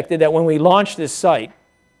we expected that when we launched this site,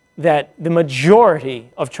 that the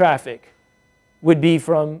majority of traffic would be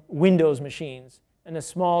from Windows machines, and a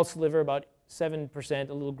small sliver, about 7%,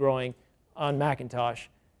 a little growing, on Macintosh.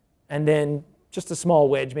 And then just a small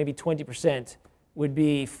wedge, maybe 20%, would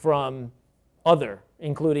be from other,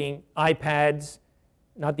 including iPads,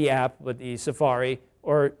 not the app, but the Safari.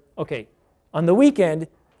 Or, okay, on the weekend,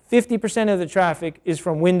 50% of the traffic is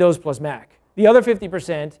from Windows plus Mac. The other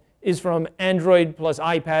 50% is from Android plus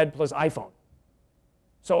iPad plus iPhone.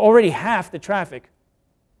 So already half the traffic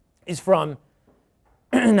is from,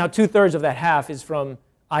 now 2/3 of that half is from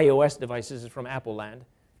iOS devices, is from Apple land.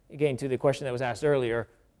 Again, to the question that was asked earlier,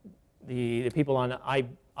 the people on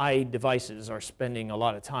devices are spending a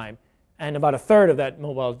lot of time. And about 1/3 of that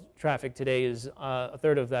mobile traffic today is, a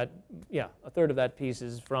third of that piece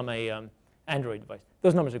is from a Android device.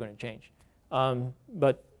 Those numbers are going to change.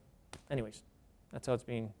 But anyways, that's how it's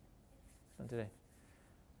being done today.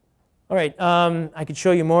 All right, I could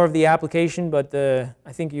show you more of the application, but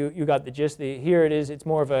I think you got the gist. Here it is. It's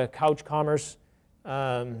more of a couch commerce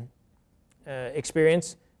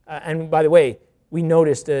experience. And by the way, we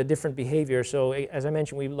noticed a different behavior. So as I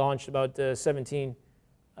mentioned, we launched about 17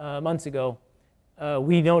 months ago.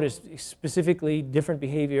 We noticed specifically different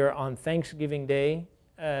behavior on Thanksgiving Day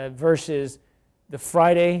versus the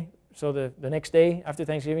Friday, so the next day after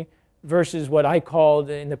Thanksgiving, versus what I called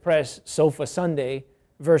in the press Sofa Sunday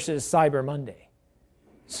versus Cyber Monday.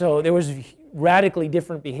 So there was radically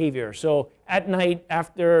different behavior. So at night,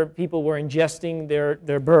 after people were ingesting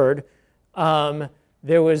their bird,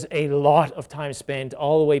 there was a lot of time spent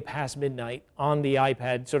all the way past midnight on the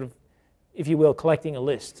iPad, sort of, if you will, collecting a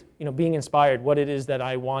list, being inspired, what it is that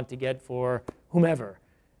I want to get for whomever.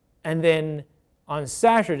 And then on on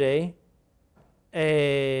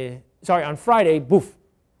Friday, boof,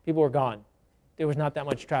 people were gone. There was not that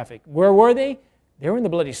much traffic. Where were they? They were in the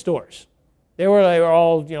bloody stores. They were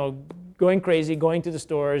all, going crazy, going to the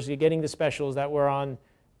stores, getting the specials that were on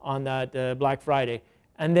that Black Friday.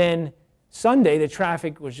 And then Sunday, the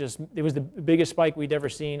traffic was it was the biggest spike we'd ever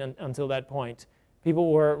seen until that point.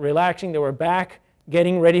 People were relaxing. They were back,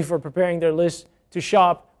 getting ready for preparing their list to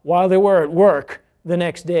shop while they were at work the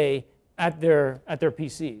next day at their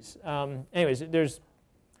PCs. Anyways, there's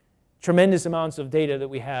tremendous amounts of data that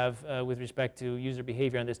we have with respect to user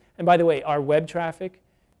behavior on this. And by the way, our web traffic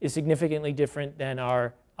is significantly different than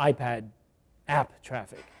our iPad app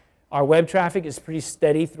traffic. Our web traffic is pretty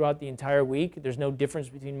steady throughout the entire week. There's no difference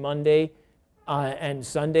between Monday and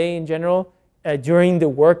Sunday in general. During the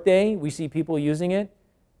workday, we see people using it.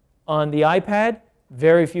 On the iPad,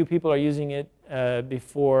 very few people are using it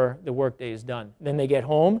before the workday is done. Then they get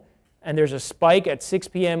home, and there's a spike at 6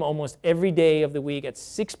 p.m. almost every day of the week. At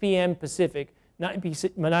 6 p.m. Pacific,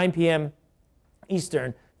 9 p.m.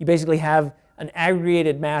 Eastern, you basically have an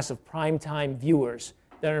aggregated mass of primetime viewers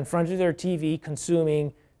that are in front of their TV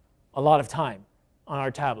consuming a lot of time on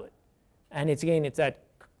our tablet. And it's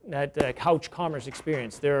that couch commerce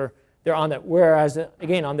experience. They're on that. Whereas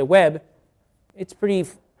again on the web, it's pretty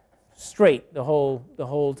straight the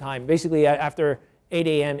whole time. Basically after 8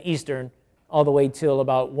 a.m. Eastern, all the way till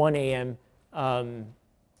about 1 a.m.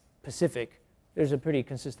 Pacific, there's a pretty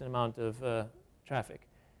consistent amount of traffic.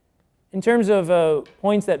 In terms of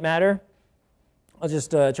points that matter, I'll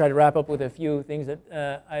just try to wrap up with a few things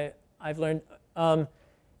that I've learned.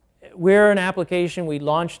 We're an application. We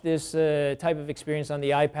launched this type of experience on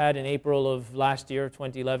the iPad in April of last year,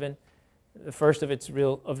 2011, the first of its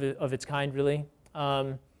kind, really.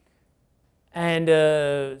 So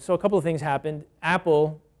a couple of things happened.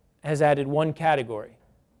 Apple has added one category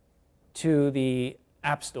to the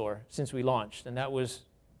App Store since we launched, and that was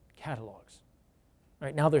catalogs.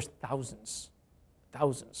 Right now, there's thousands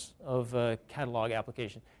of catalog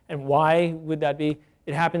applications. And why would that be?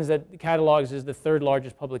 It happens that catalogs is the third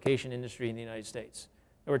largest publication industry in the United States.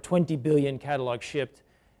 There were 20 billion catalogs shipped,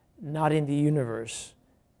 not in the universe,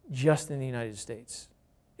 just in the United States.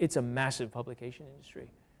 It's a massive publication industry.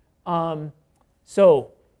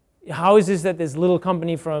 So how is this that this little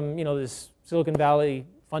company from, this Silicon Valley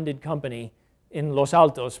funded company in Los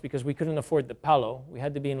Altos, because we couldn't afford the Palo, we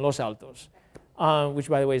had to be in Los Altos, which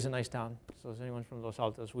by the way is a nice town. So if anyone's from Los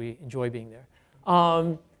Altos, we enjoy being there.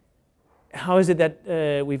 How is it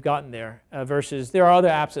that we've gotten there versus there are other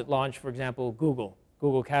apps that launch, for example, Google.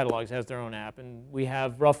 Google Catalogs has their own app, and we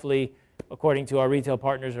have roughly, according to our retail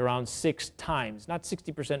partners, around 6 times, not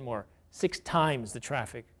 60% more, 6 times the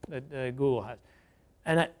traffic that Google has.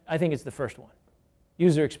 And I think it's the first one,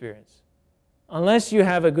 user experience. Unless you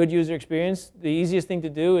have a good user experience, the easiest thing to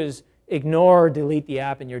do is ignore or delete the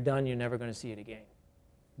app and you're done. You're never going to see it again.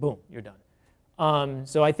 Boom, you're done.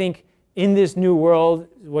 So I think in this new world,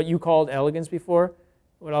 what you called elegance before,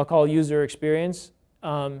 what I'll call user experience,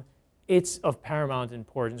 it's of paramount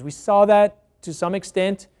importance. We saw that to some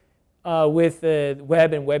extent with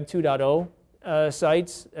web and Web 2.0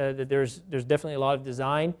 sites. That there's definitely a lot of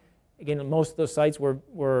design. Again, most of those sites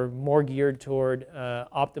were more geared toward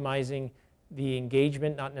optimizing the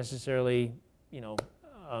engagement, not necessarily,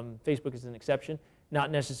 Facebook is an exception,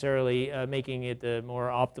 not necessarily making it more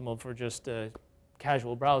optimal for just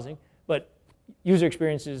casual browsing, but user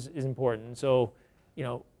experience is important. And so,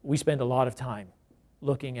 we spend a lot of time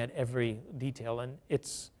looking at every detail, and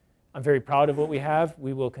I'm very proud of what we have.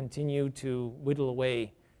 We will continue to whittle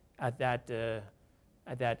away at that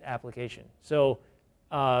application. So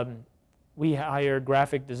we hire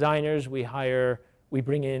graphic designers. We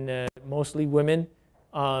bring in mostly women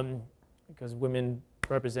because women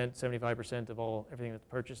represent 75% of everything that's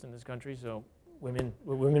purchased in this country. So women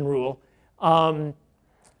rule.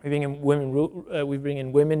 We bring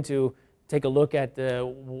in women to take a look at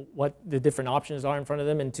what the different options are in front of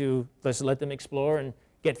them, and to let them explore and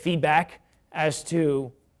get feedback as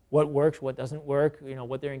to what works, what doesn't work,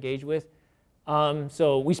 what they're engaged with.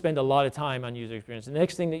 So we spend a lot of time on user experience. The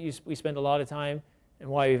next thing that we spend a lot of time, and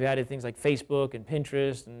why we've added things like Facebook and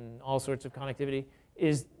Pinterest and all sorts of connectivity,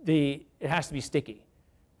 is it has to be sticky.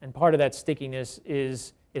 And part of that stickiness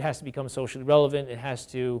is it has to become socially relevant.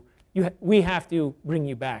 We have to bring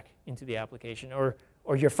you back into the application, or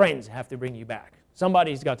your friends have to bring you back.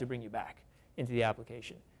 Somebody's got to bring you back into the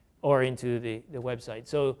application or into the website.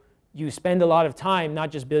 So you spend a lot of time not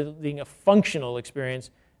just building a functional experience,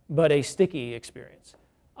 but a sticky experience.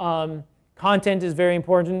 Content is very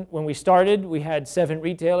important. When we started, we had 7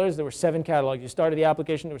 retailers. There were 7 catalogs. You started the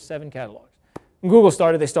application, there were 7 catalogs. When Google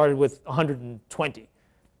started, they started with 120.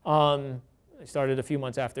 They started a few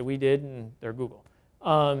months after we did, and they're Google.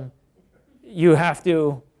 You have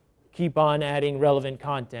to keep on adding relevant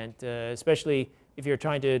content, especially if you're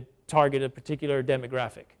trying to target a particular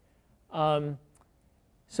demographic.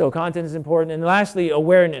 So content is important. And lastly,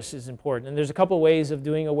 awareness is important. And there's a couple ways of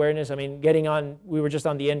doing awareness. I mean, we were just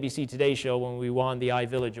on the NBC Today show when we won the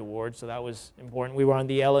iVillage Award, so that was important. We were on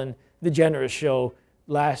the Ellen DeGeneres show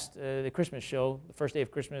the Christmas show, the first day of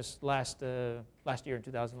Christmas last year in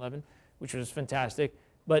 2011, which was fantastic.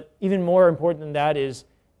 But even more important than that is,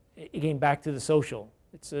 again, back to the social.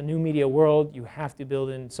 It's a new media world. You have to build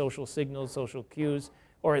in social signals, social cues,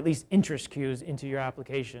 or at least interest cues into your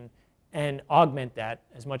application, and augment that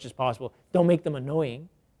as much as possible. Don't make them annoying,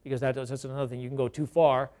 because that's another thing. You can go too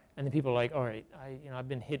far, and then people are like, all right, I've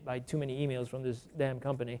been hit by too many emails from this damn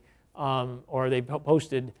company, or they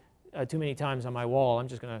posted too many times on my wall. I'm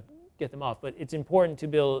just going to get them off. But it's important to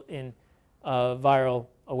build in viral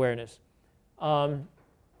awareness.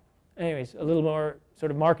 Anyways, a little more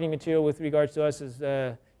sort of marketing material with regards to us.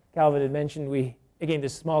 As Calvin had mentioned, again,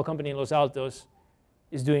 this small company in Los Altos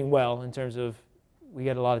is doing well in terms of we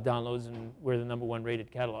get a lot of downloads, and we're the #1 rated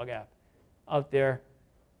catalog app out there.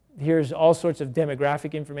 Here's all sorts of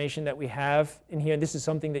demographic information that we have in here. This is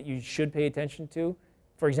something that you should pay attention to.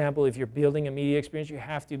 For example, if you're building a media experience, you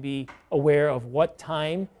have to be aware of what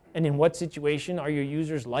time and in what situation are your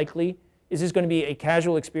users likely. Is this going to be a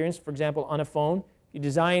casual experience, for example, on a phone? If you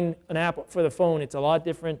design an app for the phone, it's a lot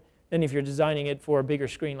different than if you're designing it for a bigger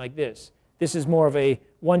screen like this. This is more of a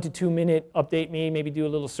 1 to 2 minute update me, maybe do a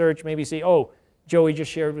little search, maybe say, oh, Joey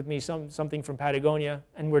just shared with me something from Patagonia,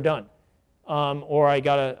 and we're done. Or I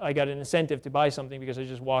got an incentive to buy something because I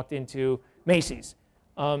just walked into Macy's.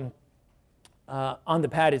 On the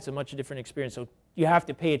pad, it's a much different experience. So you have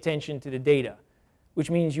to pay attention to the data, which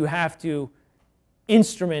means you have to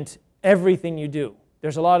instrument everything you do.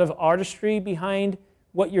 There's a lot of artistry behind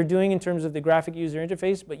what you're doing in terms of the graphic user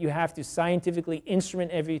interface, but you have to scientifically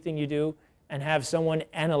instrument everything you do and have someone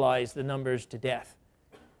analyze the numbers to death.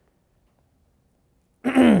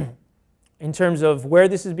 In terms of where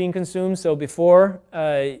this is being consumed, so before,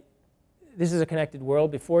 this is a connected world.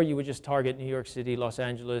 Before, you would just target New York City, Los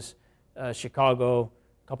Angeles, Chicago,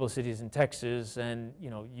 a couple of cities in Texas, and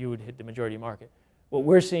you would hit the majority market. What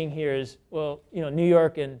we're seeing here is, well, New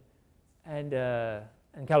York and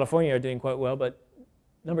California are doing quite well, but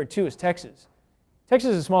number 2 is Texas.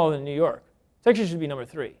 Texas is smaller than New York. Texas should be number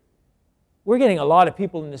 3. We're getting a lot of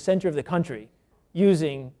people in the center of the country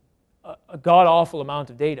using a god-awful amount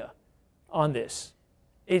of data on this.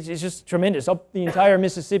 It's just tremendous. Up the entire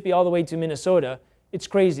Mississippi all the way to Minnesota, it's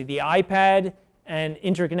crazy. The iPad and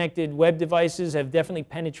interconnected web devices have definitely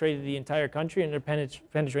penetrated the entire country, and they're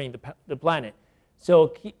penetrating the planet. So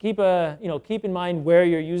keep in mind where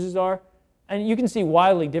your users are. And you can see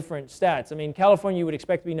wildly different stats. I mean, California you would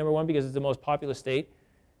expect to be number 1 because it's the most populous state.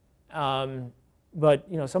 But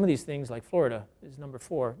some of these things like Florida is number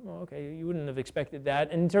 4. Well, okay, you wouldn't have expected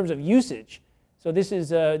that. And in terms of usage, so this is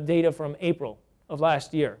data from April of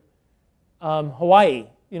last year. Hawaii,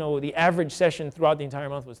 the average session throughout the entire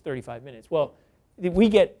month was 35 minutes. Well, we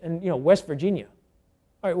get, West Virginia.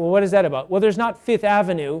 All right, well, what is that about? Well, there's not Fifth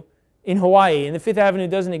Avenue in Hawaii, and the Fifth Avenue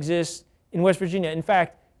doesn't exist in West Virginia. In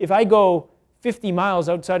fact, if I go 50 miles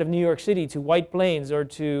outside of New York City to White Plains or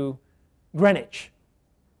to Greenwich,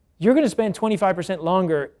 you're going to spend 25%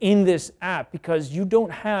 longer in this app because you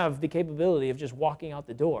don't have the capability of just walking out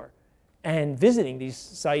the door and visiting these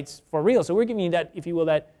sites for real. So we're giving you that, if you will,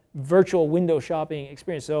 that virtual window shopping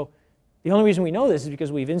experience. So the only reason we know this is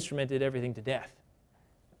because we've instrumented everything to death.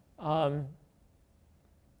 And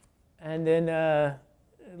then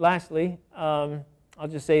lastly, I'll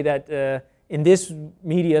just say that in this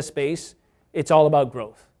media space, it's all about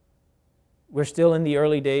growth. We're still in the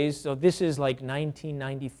early days, so this is like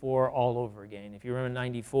 1994 all over again. If you remember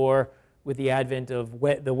 94, with the advent of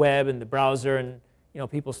the web and the browser, and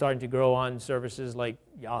people starting to grow on services like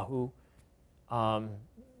Yahoo. I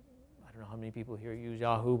don't know how many people here use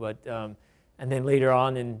Yahoo, but and then later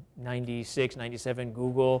on in 96, 97,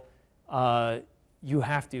 Google. It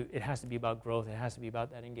has to be about growth. It has to be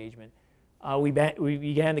about that engagement. We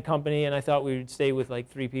began the company, and I thought we would stay with like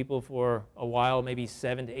 3 people for a while, maybe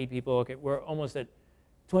 7 to 8 people. Okay, we're almost at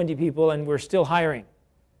 20 people, and we're still hiring.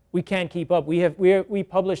 We can't keep up. We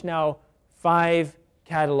publish now 5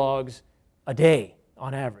 catalogs a day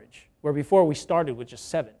on average, where before we started with just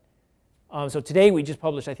 7. So today we just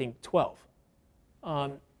published, I think, 12.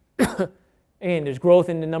 And there's growth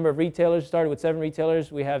in the number of retailers. Started with 7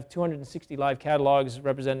 retailers. We have 260 live catalogs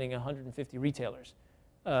representing 150 retailers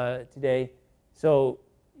today. So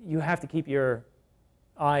you have to keep your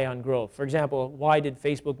eye on growth. For example, why did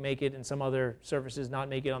Facebook make it and some other services not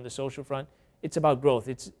make it on the social front? It's about growth.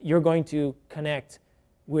 You're going to connect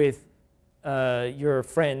with your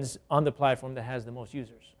friends on the platform that has the most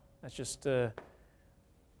users. That's just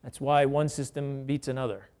that's why one system beats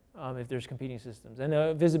another if there's competing systems.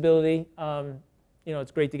 And visibility,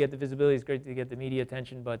 it's great to get the visibility, it's great to get the media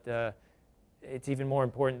attention, but it's even more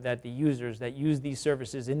important that the users that use these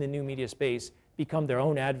services in the new media space become their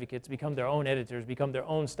own advocates, become their own editors, become their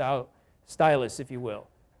own stylists, if you will.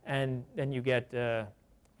 And then you get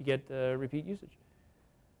repeat usage.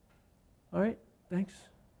 All right, thanks.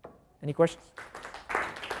 Any questions?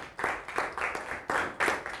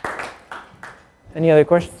 Any other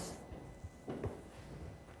questions?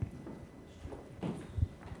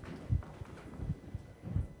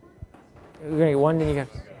 We're going to get one, then you got...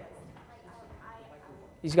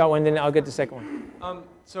 He's got one, then I'll get the second one.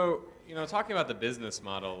 So, talking about the business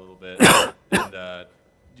model a little bit, and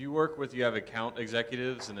do you work with, you have account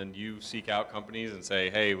executives, and then you seek out companies and say,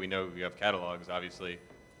 hey, we know you have catalogs, obviously.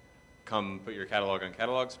 Come put your catalog on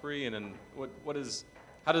Catalog Spree, and then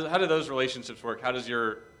how do those relationships work? How does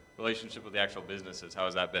your relationship with the actual businesses, how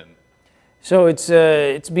has that been? So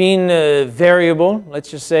it's been variable,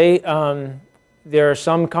 let's just say. There are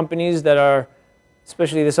some companies that are,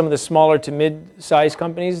 especially some of the smaller to mid-sized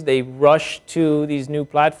companies, they rush to these new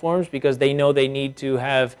platforms because they know they need to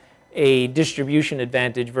have a distribution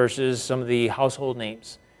advantage versus some of the household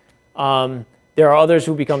names. There are others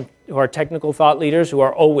who are technical thought leaders who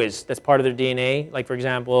are always, that's part of their DNA. Like for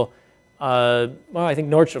example, I think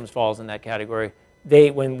Nordstrom's falls in that category.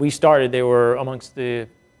 When we started, they were amongst the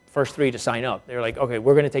first 3 to sign up. They were like, okay,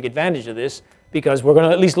 we're going to take advantage of this because we're going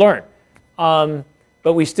to at least learn.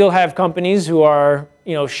 But we still have companies who are,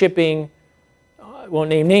 shipping, I won't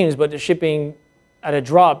name names, but they're shipping at a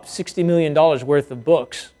drop $60 million worth of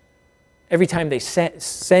books every time they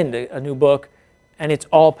send a new book, and it's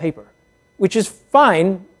all paper, which is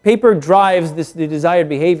fine. Paper drives the desired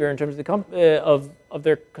behavior in terms of of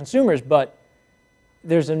their consumers, but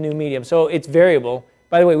there's a new medium. So it's variable.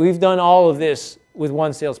 By the way, we've done all of this with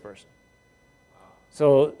one salesperson.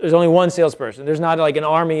 So there's only one salesperson. There's not like an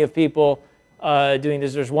army of people doing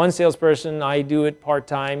this. There's one salesperson. I do it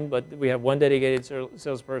part-time, but we have one dedicated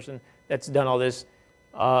salesperson that's done all this.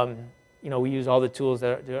 We use all the tools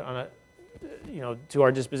that are to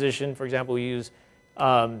our disposition. For example, we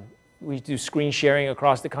do screen sharing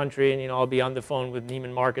across the country, and I'll be on the phone with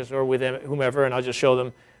Neiman Marcus or with whomever, and I'll just show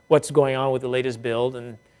them what's going on with the latest build,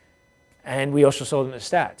 and we also show them the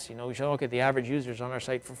stats. We show, okay, the average user's on our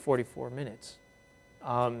site for 44 minutes.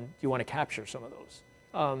 Do you want to capture some of those?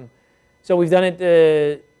 So we've done it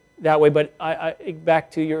that way, but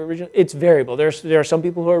back to your original, it's variable. There are some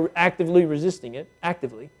people who are actively resisting it,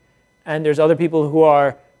 and there's other people who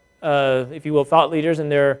are, if you will, thought leaders,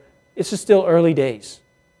 and it's just still early days.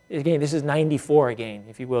 Again, this is 94 again,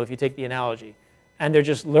 if you will, if you take the analogy. And they're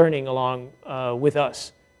just learning along with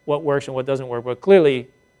us what works and what doesn't work. But clearly,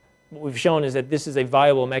 what we've shown is that this is a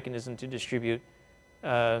viable mechanism to distribute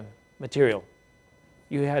material.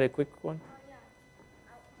 You had a quick one?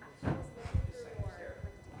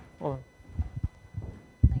 Hold on.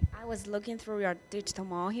 I was looking through your digital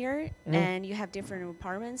mall here, and you have different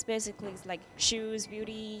departments. Basically, it's like shoes,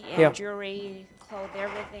 beauty, and jewelry, clothes,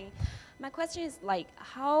 everything. My question is I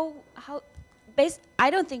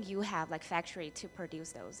don't think you have like factory to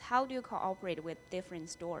produce those. How do you cooperate with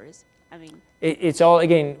different stores? I mean, it's all,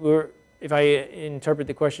 again, if I interpret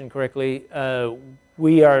the question correctly,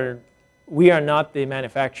 we are not the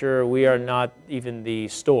manufacturer. We are not even the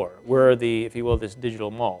store. We're if you will, this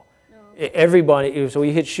digital mall. No. Everybody. So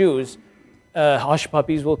we hit shoes. Hush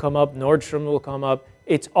Puppies will come up. Nordstrom will come up.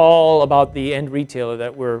 It's all about the end retailer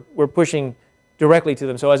that we're pushing directly to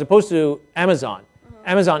them. So as opposed to Amazon,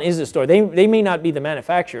 Amazon is the store. They may not be the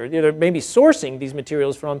manufacturer. They're maybe sourcing these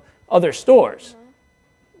materials from other stores.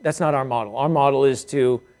 That's not our model. Our model is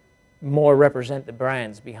to more represent the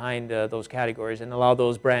brands behind those categories and allow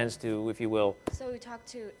those brands to, if you will. So you talk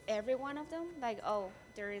to every one of them? Like,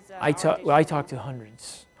 there is a... I talk to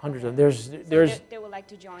hundreds of them. They would like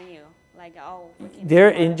to join you? Like, we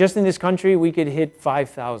can... Just in this country, we could hit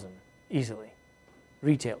 5,000 easily,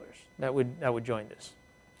 retailers that would join this.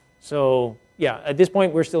 So yeah, at this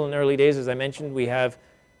point, we're still in early days. As I mentioned, we have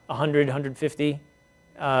 100, 150,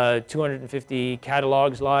 250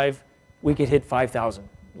 catalogs live. We could hit 5,000.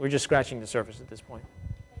 We're just scratching the surface at this point.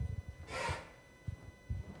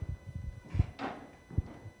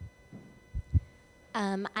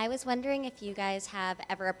 I was wondering if you guys have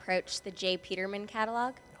ever approached the J. Peterman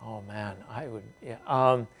catalog. Oh man, I would, yeah.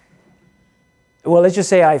 Well, let's just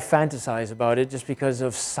say I fantasize about it just because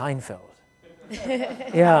of Seinfeld.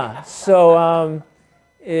 Yeah, so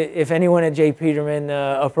if anyone at J. Peterman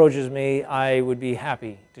approaches me, I would be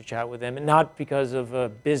happy to chat with them. And not because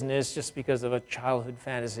of business, just because of a childhood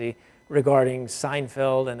fantasy regarding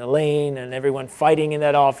Seinfeld and Elaine and everyone fighting in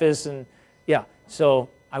that office. And yeah, so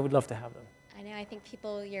I would love to have them. I know, I think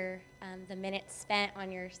people, the minutes spent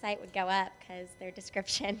on your site would go up because their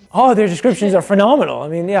descriptions. Oh, their descriptions are phenomenal. I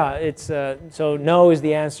mean, yeah, it's, so no is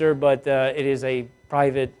the answer, but it is a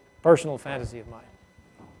private, personal fantasy of mine.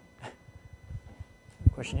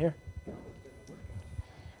 Question here?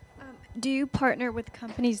 Do you partner with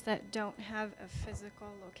companies that don't have a physical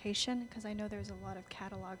location? Because I know there's a lot of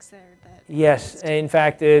catalogs there that... Yes, in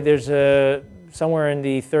fact, there's somewhere in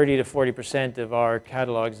the 30 to 40% of our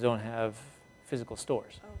catalogs don't have physical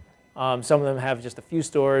stores. Okay. Some of them have just a few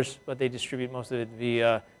stores, but they distribute most of it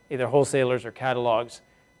via either wholesalers or catalogs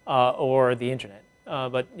or the internet.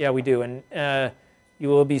 But yeah, we do. And you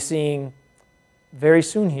will be seeing very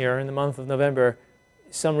soon here in the month of November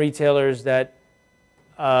some retailers that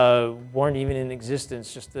weren't even in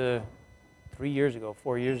existence just 3 years ago,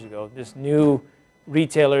 4 years ago. Just new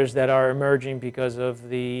retailers that are emerging because of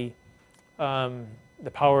the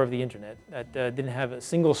power of the internet that didn't have a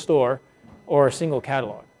single store or a single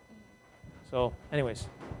catalog. So anyways.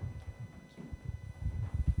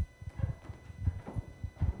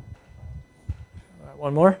 All right,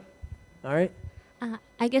 one more? All right.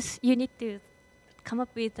 I guess you need to come up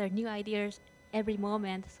with new ideas every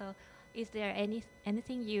moment. So is there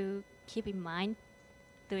anything you keep in mind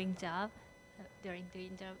during job? Is there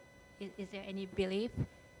any belief?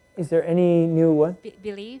 Is there any new what?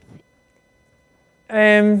 Belief?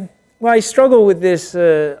 Well, I struggle with this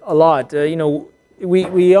a lot. You know,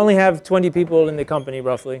 we only have 20 people in the company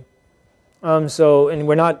roughly. And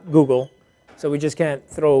we're not Google, so we just can't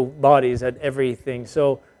throw bodies at everything.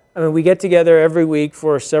 So I mean, we get together every week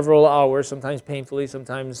for several hours, sometimes painfully,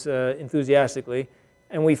 sometimes enthusiastically,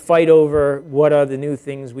 and we fight over what are the new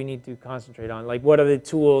things we need to concentrate on. Like what are the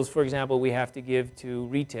tools, for example, we have to give to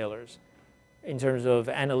retailers in terms of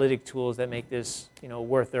analytic tools that make this,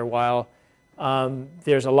 worth their while.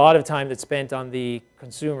 There's a lot of time that's spent on the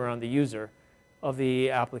consumer, on the user of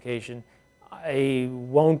the application. I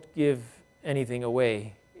won't give anything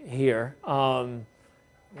away here.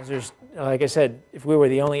 'Cause there's, like I said, if we were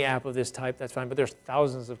the only app of this type, that's fine, but there's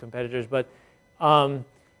thousands of competitors. But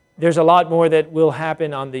there's a lot more that will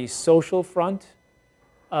happen on the social front.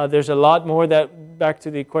 There's a lot more that, back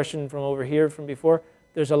to the question from over here from before,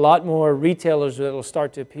 there's a lot more retailers that will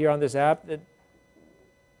start to appear on this app that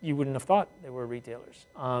you wouldn't have thought they were retailers.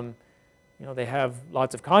 You know, they have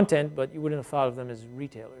lots of content, but you wouldn't have thought of them as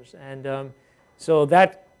retailers. And so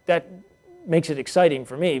that makes it exciting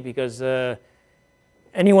for me, because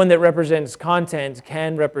anyone that represents content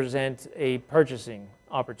can represent a purchasing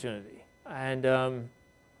opportunity. And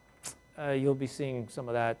you'll be seeing some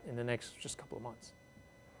of that in the next just couple of months.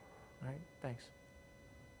 All right, thanks.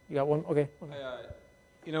 You got one? Okay.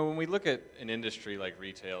 You know, when we look at an industry like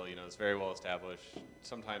retail, you know, it's very well established,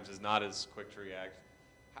 sometimes is not as quick to react.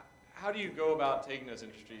 How do you go about taking those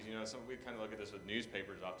industries? You know, we kind of look at this with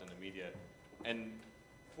newspapers often in the media, and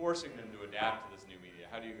forcing them to adapt to this new media.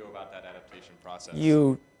 How do you go about that adaptation process?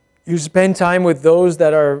 You spend time with those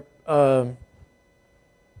that are how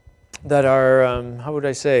would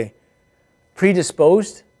I say,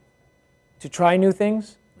 predisposed to try new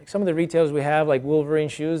things. Like some of the retailers we have, like Wolverine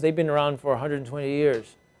shoes, they've been around for 120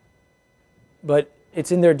 years. But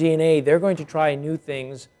it's in their DNA. They're going to try new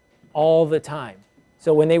things all the time.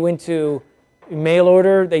 So when they went to mail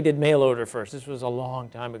order, they did mail order first. This was a long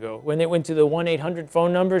time ago. When they went to the 1-800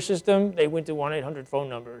 phone number system, they went to 1-800 phone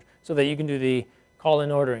numbers so that you can do the call-in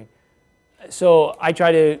ordering. So I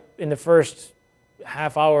try to, in the first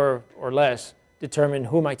half hour or less, determine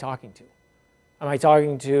who am I talking to. Am I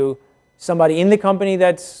talking to somebody in the company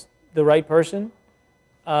that's the right person?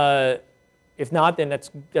 If not, then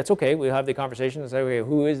that's okay. We'll have the conversation and say, okay,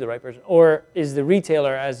 who is the right person? Or is the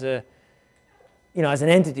retailer as a, you know, as an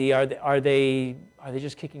entity, are they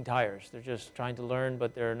just kicking tires? They're just trying to learn,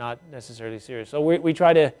 but they're not necessarily serious. So we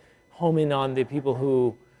try to home in on the people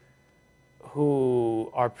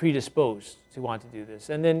who are predisposed to want to do this.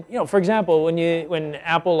 And then, you know, for example, when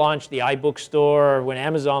Apple launched the iBook store, or when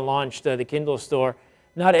Amazon launched the Kindle store,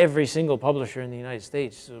 not every single publisher in the United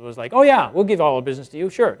States was like, oh yeah, we'll give all our business to you.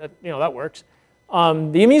 Sure, that works.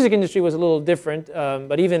 The music industry was a little different,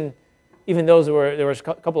 but even those there was a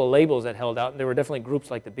couple of labels that held out, and there were definitely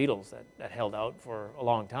groups like the Beatles that held out for a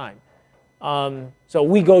long time. So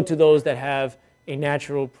we go to those that have a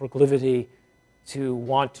natural proclivity to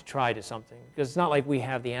want to try to something, because it's not like we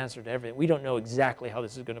have the answer to everything. We don't know exactly how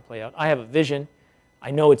this is going to play out. I have a vision.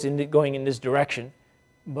 I know it's going in this direction,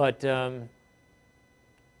 but there's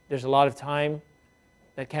a lot of time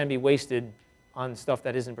that can be wasted on stuff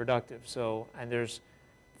that isn't productive. So, and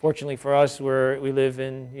fortunately for us, we live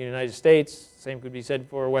in the United States, same could be said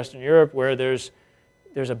for Western Europe, where there's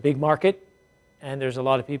a big market and there's a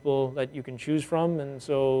lot of people that you can choose from, and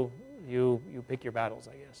so you pick your battles,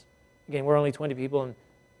 I guess. Again, we're only 20 people and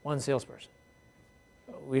one salesperson.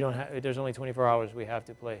 There's only 24 hours we have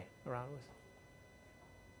to play around with.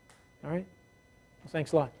 All right? Well,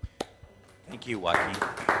 thanks a lot. Thank you, Joaquin.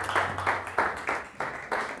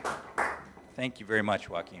 Thank you very much,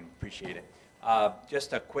 Joaquin. Appreciate it.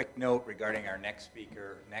 Just a quick note regarding our next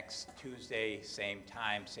speaker. Next Tuesday, same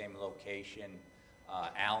time, same location.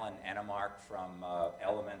 Alan Enemark from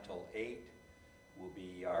Elemental 8 will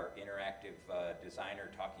be our interactive designer,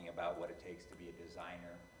 talking about what it takes to be a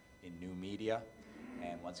designer in new media.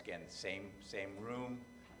 And once again, same room,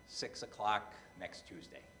 6 o'clock next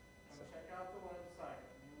Tuesday. So check out the website,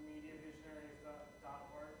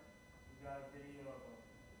 newmediavisionaries.org. We've got a video of them.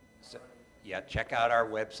 So, yeah, check out our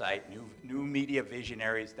website,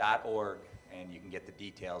 newmediavisionaries.org, and you can get the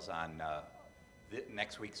details on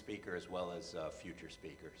next week's speaker as well as future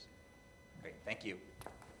speakers. Great, thank you.